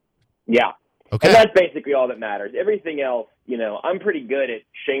 Yeah. Okay. And that's basically all that matters. Everything else, I'm pretty good at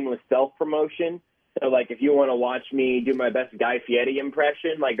shameless self-promotion. So, like, if you want to watch me do my best Guy Fieri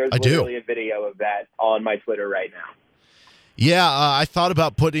impression, like, there's literally a video of that on my Twitter right now. Yeah, I thought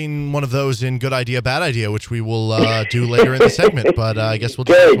about putting one of those in Good Idea, Bad Idea, which we will do later in the segment, but I guess we'll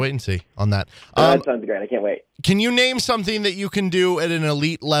just wait and see on that. That sounds great. I can't wait. Can you name something that you can do at an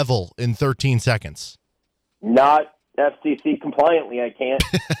elite level in 13 seconds? Not FCC compliantly, I can't.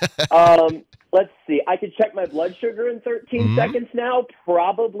 Let's see. I could check my blood sugar in 13 seconds now.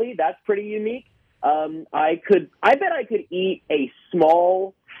 Probably. That's pretty unique. I bet I could eat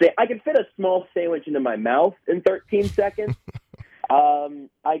I could fit a small sandwich into my mouth in 13 seconds.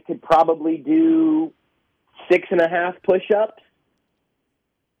 I could probably do 6.5 push-ups.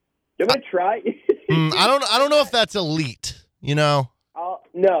 You want to try? I don't know if that's elite, No,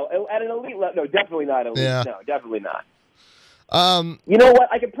 at an elite level. No, definitely not elite. Yeah. No, definitely not. You know what?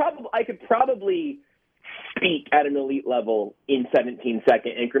 I could probably speak at an elite level in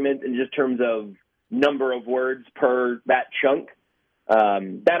 17-second increments in just terms of number of words per that chunk.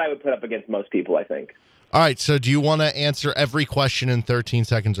 That I would put up against most people, I think. All right, so do you want to answer every question in 13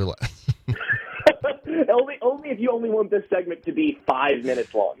 seconds or less? only if you only want this segment to be 5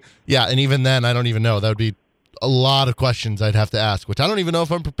 minutes long. Yeah, and even then, I don't even know. That would be a lot of questions I'd have to ask, which I don't even know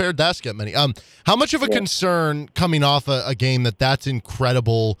if I'm prepared to ask that many. How much of a concern coming off a game that's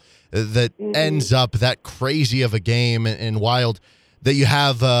incredible, that ends up that crazy of a game and wild, that you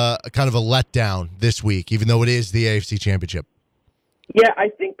have kind of a letdown this week, even though it is the AFC Championship? Yeah, I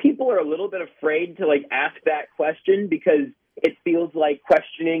think people are a little bit afraid to ask that question because it feels like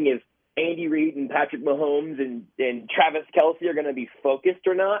questioning if Andy Reid and Patrick Mahomes and Travis Kelce are going to be focused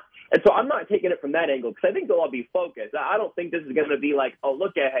or not. And so I'm not taking it from that angle because I think they'll all be focused. I don't think this is going to be like a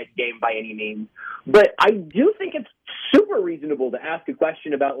look-ahead game by any means. But I do think it's super reasonable to ask a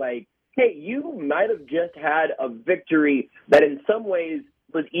question about, hey, you might have just had a victory that in some ways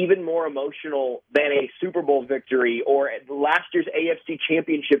was even more emotional than a Super Bowl victory or last year's AFC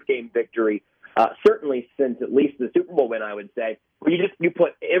Championship game victory. Certainly since at least the Super Bowl win, I would say, where you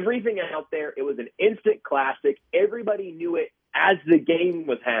put everything out there. It was an instant classic. Everybody knew it as the game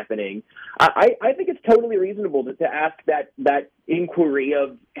was happening. I think it's totally reasonable to ask that inquiry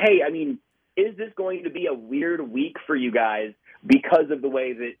of, hey, I mean, is this going to be a weird week for you guys because of the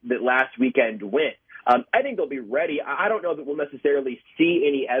way that last weekend went? I think they'll be ready. I don't know that we'll necessarily see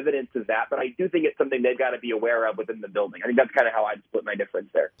any evidence of that, but I do think it's something they've got to be aware of within the building. I think that's kind of how I'd split my difference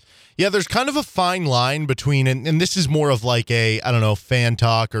there. Yeah, there's kind of a fine line between, and this is more of like a, I don't know, fan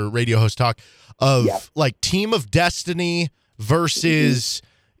talk or radio host talk of team of destiny versus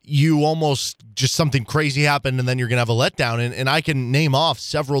you almost just something crazy happened and then you're going to have a letdown. And I can name off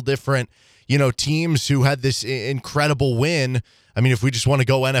several different, teams who had this incredible win. I mean, if we just want to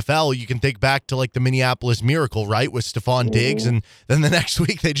go NFL, you can think back to the Minneapolis Miracle, right, with Stephon Diggs, and then the next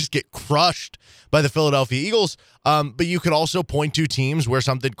week they just get crushed by the Philadelphia Eagles. But you could also point to teams where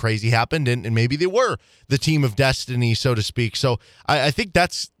something crazy happened, and maybe they were the team of destiny, so to speak. So I think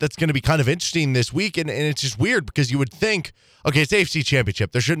that's going to be kind of interesting this week, and it's just weird because you would think, okay, it's AFC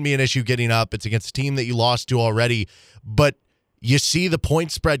Championship. There shouldn't be an issue getting up. It's against a team that you lost to already, but you see the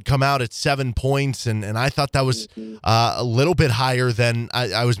point spread come out at 7 points, and I thought that was a little bit higher than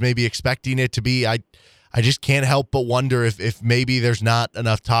I was maybe expecting it to be. I just can't help but wonder if maybe there's not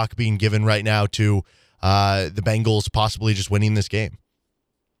enough talk being given right now to the Bengals possibly just winning this game.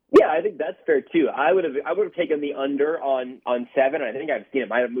 Yeah, I think that's fair too. I would have taken the under on 7. I think I've seen it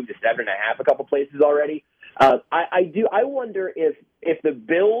might have moved to 7.5 a couple places already. I wonder if the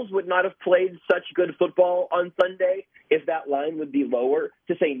Bills would not have played such good football on Sunday, if that line would be lower,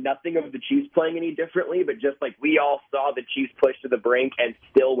 to say nothing of the Chiefs playing any differently, but just like we all saw the Chiefs push to the brink and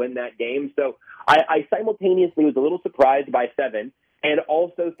still win that game. So I simultaneously was a little surprised by 7 and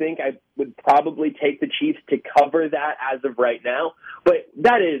also think I would probably take the Chiefs to cover that as of right now. But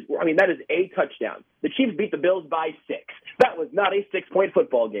that is a touchdown. The Chiefs beat the Bills by 6. That was not a 6-point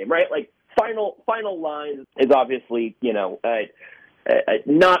football game, right? Final line is obviously,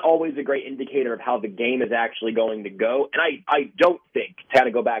 not always a great indicator of how the game is actually going to go. And I don't think, to kind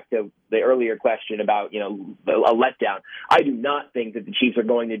of go back to the earlier question about, a letdown, I do not think that the Chiefs are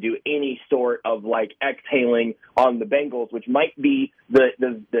going to do any sort of exhaling on the Bengals, which might be the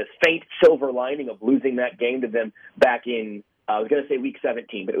faint silver lining of losing that game to them back in, I was going to say week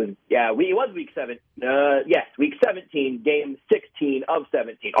 17, but it was week 7. Yes, week 17, game 16 of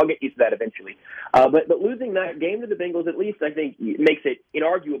 17. I'll get used to that eventually. But losing that game to the Bengals, at least, I think makes it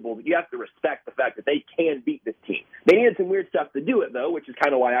inarguable that you have to respect the fact that they can beat this team. They needed some weird stuff to do it, though, which is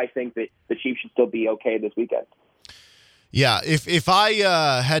kind of why I think that the Chiefs should still be okay this weekend. Yeah, if I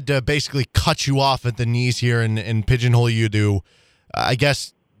had to basically cut you off at the knees here and pigeonhole you to, I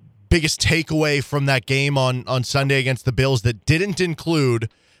guess, biggest takeaway from that game on Sunday against the Bills that didn't include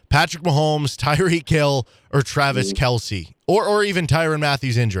Patrick Mahomes, Tyreek Hill, or Travis Kelce, or even Tyrann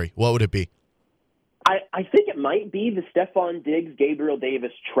Mathieu's injury, what would it be? I think it might be the Stephon Diggs-Gabriel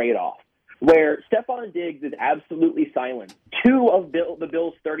Davis trade-off, where Stephon Diggs is absolutely silent. 2 of the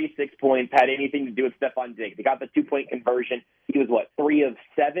Bills' 36 points had anything to do with Stephon Diggs. He got the 2-point conversion. He was, 3 of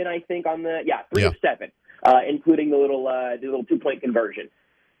 7, I think, on the – yeah, 3 of 7, including the little 2-point conversion.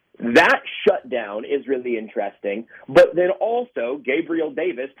 That shutdown is really interesting, but then also Gabriel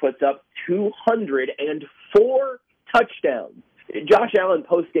Davis puts up 204 touchdowns. Josh Allen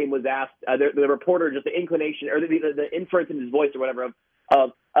postgame was asked, the reporter, just the inclination or the inference in his voice or whatever I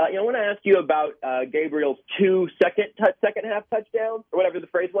want to ask you about Gabriel's 2 second half touchdowns or whatever the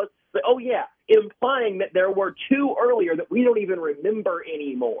phrase was. But, implying that there were 2 earlier that we don't even remember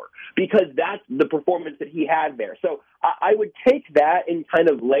anymore because that's the performance that he had there. So I would take that and kind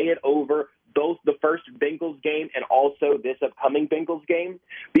of lay it over both the first Bengals game and also this upcoming Bengals game,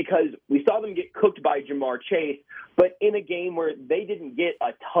 because we saw them get cooked by Ja'Marr Chase, but in a game where they didn't get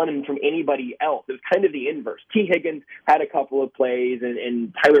a ton from anybody else. It was kind of the inverse. T. Higgins had a couple of plays,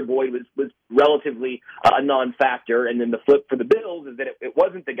 and Tyler Boyd was relatively a non-factor. And then the flip for the Bills is that it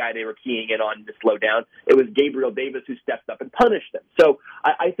wasn't the guy they were keying in on to slow down. It was Gabriel Davis who stepped up and punished them. So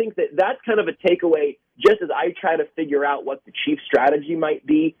I think that's kind of a takeaway, just as I try to figure out what the Chiefs' strategy might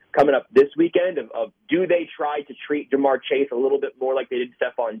be coming up this weekend of do they try to treat Ja'Marr Chase a little bit more like they did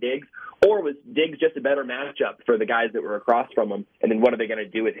Stephon Diggs, or was Diggs just a better matchup for the guys that were across from him? And then what are they going to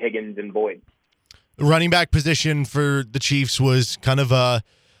do with Higgins and Boyd? The running back position for the Chiefs was kind of a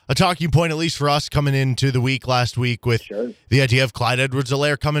talking point, at least for us, coming into the week last week with the idea of Clyde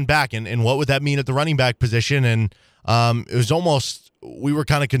Edwards-Helaire coming back, and what would that mean at the running back position? And it was almost, we were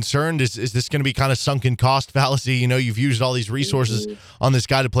kind of concerned, is this going to be kind of sunken cost fallacy? You know, you've used all these resources on this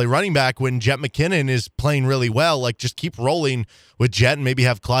guy to play running back when Jet McKinnon is playing really well. Like, just keep rolling with Jet and maybe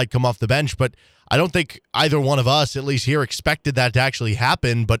have Clyde come off the bench. But I don't think either one of us, at least here, expected that to actually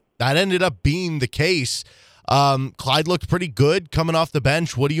happen, but that ended up being the case. Clyde looked pretty good coming off the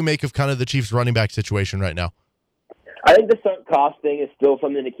bench. What do you make of kind of the Chiefs running back situation right now? I think the sunk cost thing is still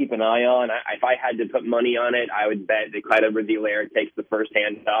something to keep an eye on. If I had to put money on it, I would bet that Clyde Edwards-Helaire takes the first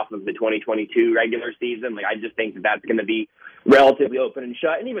handoff of the 2022 regular season. Like, I just think that's going to be relatively open and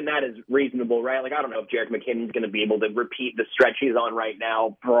shut, and even that is reasonable, right? Like, I don't know if Jerick McKinnon's going to be able to repeat the stretch he's on right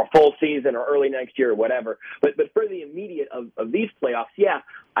now for a full season or early next year or whatever. But for the immediate of these playoffs, yeah,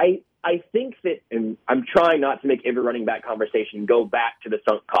 I think that, and I'm trying not to make every running back conversation go back to the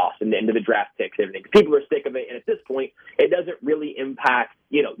sunk cost and into the draft picks and everything. People are sick of it, and at this point, it doesn't really impact,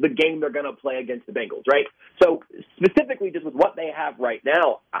 the game they're going to play against the Bengals, right? So specifically just with what they have right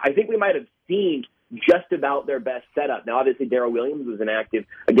now, I think we might have seen just about their best setup. Now, obviously, Darrell Williams was inactive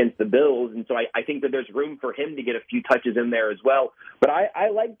against the Bills, and so I think that there's room for him to get a few touches in there as well. But I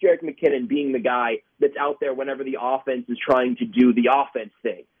like Jerick McKinnon being the guy that's out there whenever the offense is trying to do the offense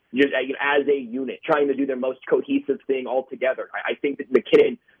thing, just as a unit, trying to do their most cohesive thing all together. I think that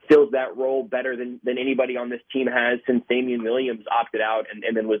McKinnon fills that role better than anybody on this team has since Damian Williams opted out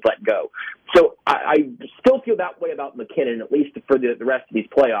and then was let go. So I still feel that way about McKinnon, at least for the rest of these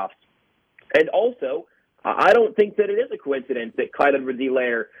playoffs. And also, I don't think that it is a coincidence that Clyde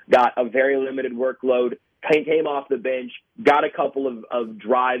Edwards-Helaire got a very limited workload, came off the bench, got a couple of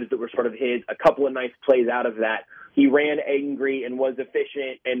drives that were sort of his, a couple of nice plays out of that. He ran angry and was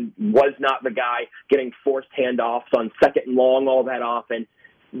efficient and was not the guy getting forced handoffs on second and long all that often.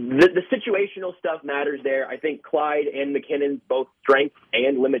 The situational stuff matters there. I think Clyde and McKinnon's both strengths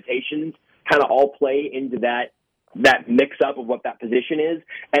and limitations kind of all play into that mix-up of what that position is.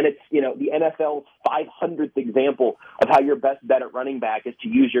 And it's, the NFL's 500th example of how your best bet at running back is to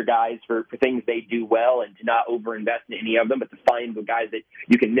use your guys for things they do well and to not overinvest in any of them, but to find the guys that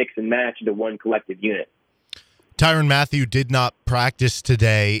you can mix and match into one collective unit. Tyrann Mathieu did not practice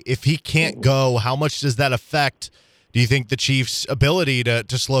today. If he can't go, how much does that affect, do you think, the Chiefs' ability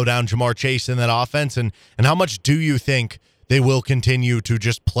to slow down Ja'Marr Chase in that offense? And how much do you think they will continue to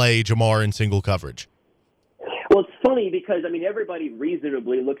just play Ja'Marr in single coverage? Well, it's funny because, everybody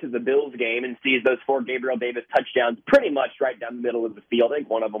reasonably looks at the Bills game and sees those 4 Gabriel Davis touchdowns pretty much right down the middle of the field. I think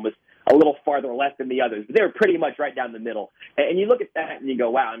one of them was a little farther left than the others, but they were pretty much right down the middle. And you look at that and you go,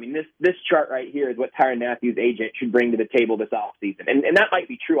 wow, this chart right here is what Tyrann Mathieu's agent should bring to the table this offseason. And that might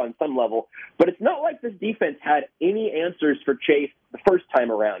be true on some level, but it's not like this defense had any answers for Chase the first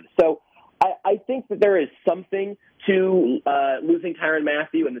time around. So I think that there is something to losing Tyrann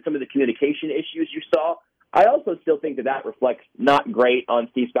Mathieu and some of the communication issues you saw. I also still think that reflects not great on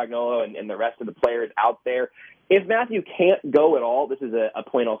Steve Spagnuolo and the rest of the players out there. If Mathieu can't go at all, this is a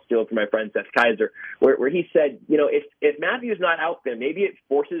point I'll steal from my friend Seth Kaiser, where he said, if Mathieu's not out there, maybe it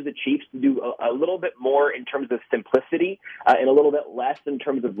forces the Chiefs to do a little bit more in terms of simplicity and a little bit less in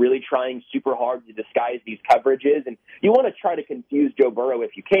terms of really trying super hard to disguise these coverages. And you want to try to confuse Joe Burrow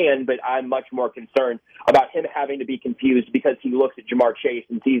if you can, but I'm much more concerned about him having to be confused because he looks at Ja'Marr Chase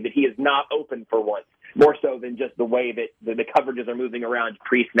and sees that he is not open for once, more so than just the way that the coverages are moving around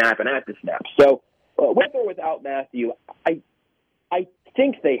pre-snap and at the snap. So with or without Mathieu, I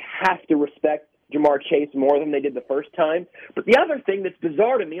think they have to respect Ja'Marr Chase more than they did the first time. But the other thing that's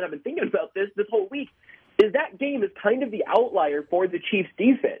bizarre to me, and I've been thinking about this whole week, is that game is kind of the outlier for the Chiefs'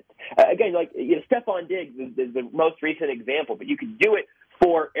 defense. Again, Stephon Diggs is the most recent example, but you could do it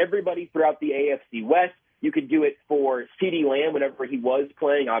for everybody throughout the AFC West. You could do it for CeeDee Lamb whenever he was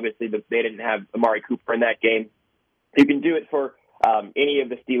playing. Obviously, they didn't have Amari Cooper in that game. You can do it for any of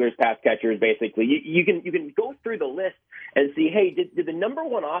the Steelers pass catchers, basically. You can go through the list, and see, hey, did the number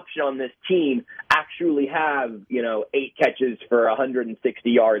one option on this team actually have, 8 catches for 160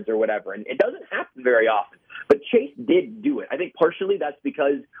 yards or whatever? And it doesn't happen very often. But Chase did do it. I think partially that's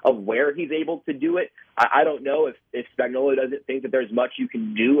because of where he's able to do it. I don't know if Spagnuolo doesn't think that there's much you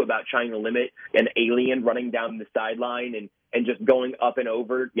can do about trying to limit an alien running down the sideline and just going up and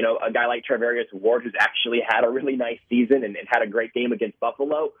over, a guy like Charvarius Ward, who's actually had a really nice season and had a great game against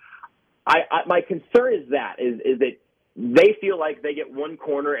Buffalo. My concern is that they feel like they get one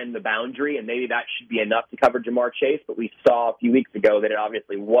corner and the boundary, and maybe that should be enough to cover Jamar Chase, but we saw a few weeks ago that it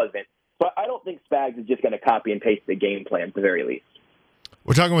obviously wasn't. But I don't think Spags is just going to copy and paste the game plan at the very least.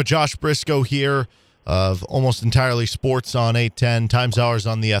 We're talking with Josh Briscoe here of Almost Entirely Sports on 810, Times Hours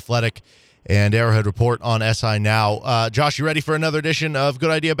on The Athletic, and Arrowhead Report on SI Now. Josh, you ready for another edition of Good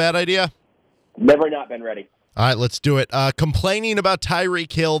Idea, Bad Idea? Never not been ready. All right, let's do it. Complaining about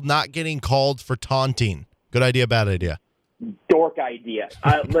Tyreek Hill not getting called for taunting. Good idea, bad idea? Dork idea.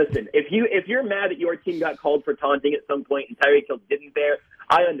 Listen, if you're mad that your team got called for taunting at some point and Tyreek Hill didn't there,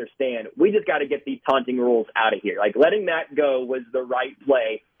 I understand. We just got to get these taunting rules out of here. Like, letting that go was the right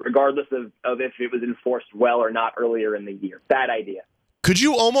play, regardless of if it was enforced well or not earlier in the year. Bad idea. Could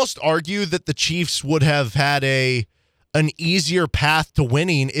you almost argue that the Chiefs would have had an easier path to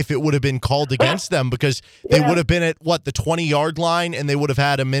winning if it would have been called against them, because they would have been at, the 20-yard line, and they would have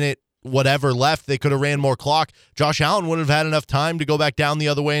had a minute whatever left. They could have ran more clock. Josh Allen would have had enough time to go back down the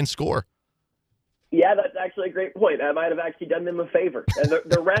other way and score. Yeah, that's actually a great point. That might have actually done them a favor. And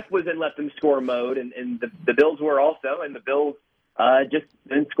the ref was in let them score mode, and the Bills were also, and the Bills just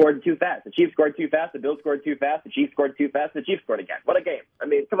then scored too fast. The Chiefs scored too fast. The Bills scored too fast. The Chiefs scored too fast. The Chiefs scored again. What a game. I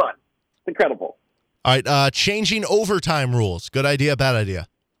mean, come on. It's incredible. All right, changing overtime rules. Good idea, bad idea?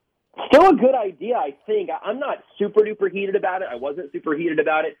 Still a good idea, I think. I'm not super-duper heated about it. I wasn't super heated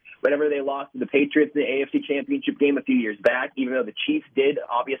about it whenever they lost to the Patriots in the AFC Championship game a few years back, even though the Chiefs did,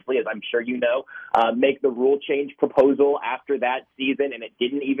 obviously, as I'm sure you know, make the rule change proposal after that season, and it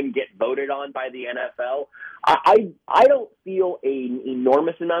didn't even get voted on by the NFL. I don't feel an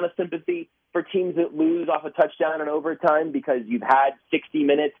enormous amount of sympathy for teams that lose off a touchdown in overtime, because you've had 60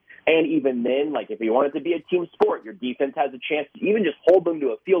 minutes. And even then, like, if you want it to be a team sport, your defense has a chance to even just hold them to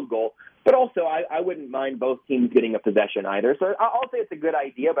a field goal. But also, I wouldn't mind both teams getting a possession either. So I'll say it's a good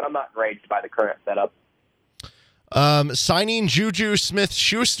idea, but I'm not enraged by the current setup. Signing Juju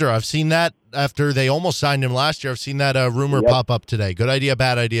Smith-Schuster. I've seen that after they almost signed him last year. I've seen that rumor pop up today. Good idea,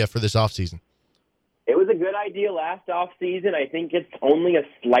 bad idea for this offseason? It was a good idea last offseason. I think it's only a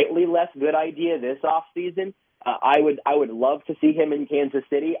slightly less good idea this offseason. I would love to see him in Kansas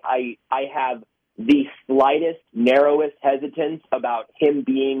City. I have the slightest, narrowest hesitance about him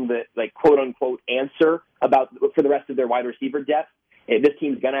being the, like, quote unquote answer for the rest of their wide receiver depth. This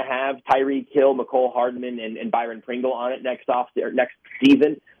team's going to have Tyreek Hill, Mecole Hardman, and Byron Pringle on it next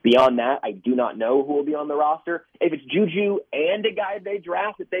season. Beyond that, I do not know who will be on the roster. If it's Juju and a guy they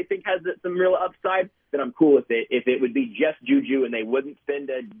draft that they think has some real upside, then I'm cool with it. If it would be just Juju and they wouldn't spend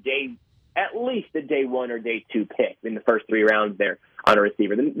at least a day 1 or day 2 pick in the first 3 rounds there on a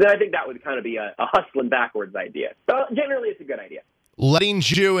receiver, then I think that would kind of be a hustling backwards idea. But generally, it's a good idea. Letting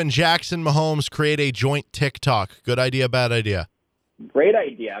Juju and Jackson Mahomes create a joint TikTok. Good idea, bad idea? Great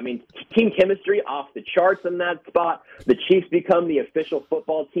idea. I mean, team chemistry off the charts in that spot. The Chiefs become the official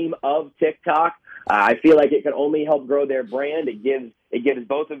football team of TikTok. I feel like it can only help grow their brand. It gives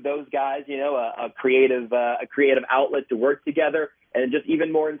both of those guys, a creative outlet to work together, and just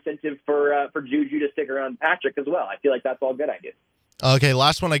even more incentive for Juju to stick around Patrick as well. I feel like that's all good ideas. Okay,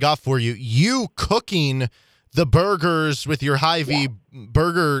 last one I got for you. You cooking the burgers with your Hy-Vee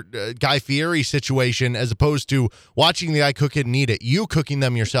burger Guy Fieri situation, as opposed to watching the guy cook it and eat it. You cooking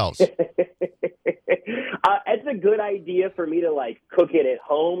them yourselves. It's a good idea for me to, like, cook it at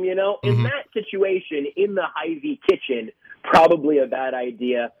home, In that situation, in the Hy-Vee kitchen, probably a bad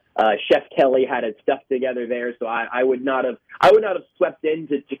idea. Chef Kelly had his stuff together there, so I would not have swept in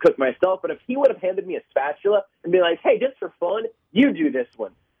to cook myself. But if he would have handed me a spatula and been like, "Hey, just for fun, you do this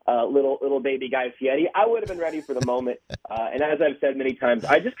one, little baby Guy Fieri," I would have been ready for the moment. And as I've said many times,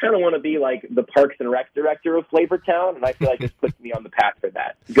 I just kind of want to be like the Parks and Rec director of Flavortown, and I feel like this puts me on the path for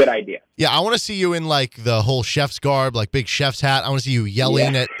that. Good idea. Yeah, I want to see you in, like, the whole chef's garb, like big chef's hat. I want to see you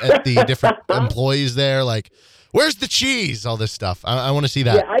yelling at the different employees there, like, "Where's the cheese?" All this stuff. I want to see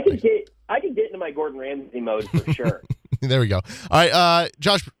that. Yeah, I can get into my Gordon Ramsay mode for sure. There we go. All right,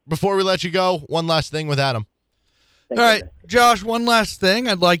 Josh, before we let you go, one last thing with Adam. All right, Josh, one last thing.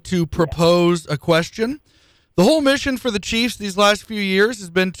 I'd like to propose a question. The whole mission for the Chiefs these last few years has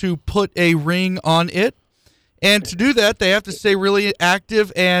been to put a ring on it. And to do that, they have to stay really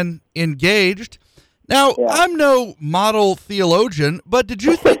active and engaged. Now, Yeah. I'm no model theologian, but did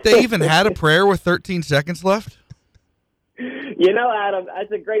you think they even had a prayer with 13 seconds left? You know, Adam,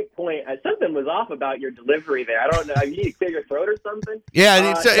 that's a great point. Something was off about your delivery there. I don't know. You need to clear your throat or something?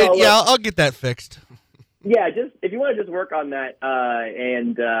 Yeah, Look, I'll get that fixed. Yeah, just if you want to just work on that,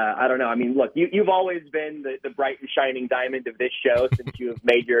 I don't know. I mean, look, you've always been the bright and shining diamond of this show since you have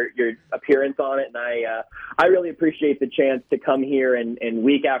made your appearance on it, and I really appreciate the chance to come here and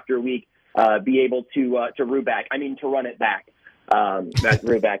week after week be able to run it back. That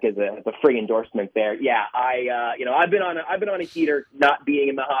Ruback is a free endorsement there. Yeah, I've been on a heater, not being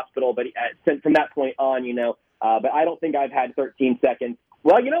in the hospital, but since from that point on, but I don't think I've had 13 seconds.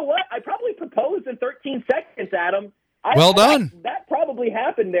 Well, you know what? I probably proposed in 13 seconds, Adam. Well done. That probably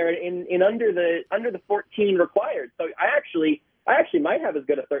happened there in under the 14 required. So I actually might have as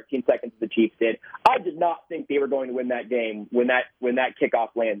good a 13 seconds as the Chiefs did. I did not think they were going to win that game when that kickoff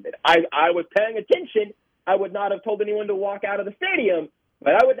landed. I was paying attention. I would not have told anyone to walk out of the stadium,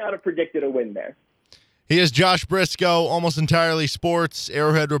 but I would not have predicted a win there. He is Josh Briscoe, almost entirely sports,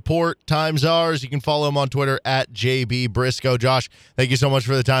 Arrowhead Report, Time's Ours. You can follow him on Twitter at JB Briscoe. Josh, thank you so much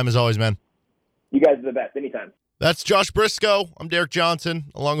for the time as always, man. You guys are the best. Anytime. That's Josh Briscoe. I'm Derek Johnson,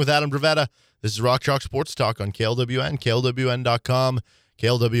 along with Adam Dravetta. This is Rock Chalk Sports Talk on KLWN, KLWN.com,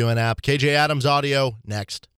 KLWN app. KJ Adams Audio, next.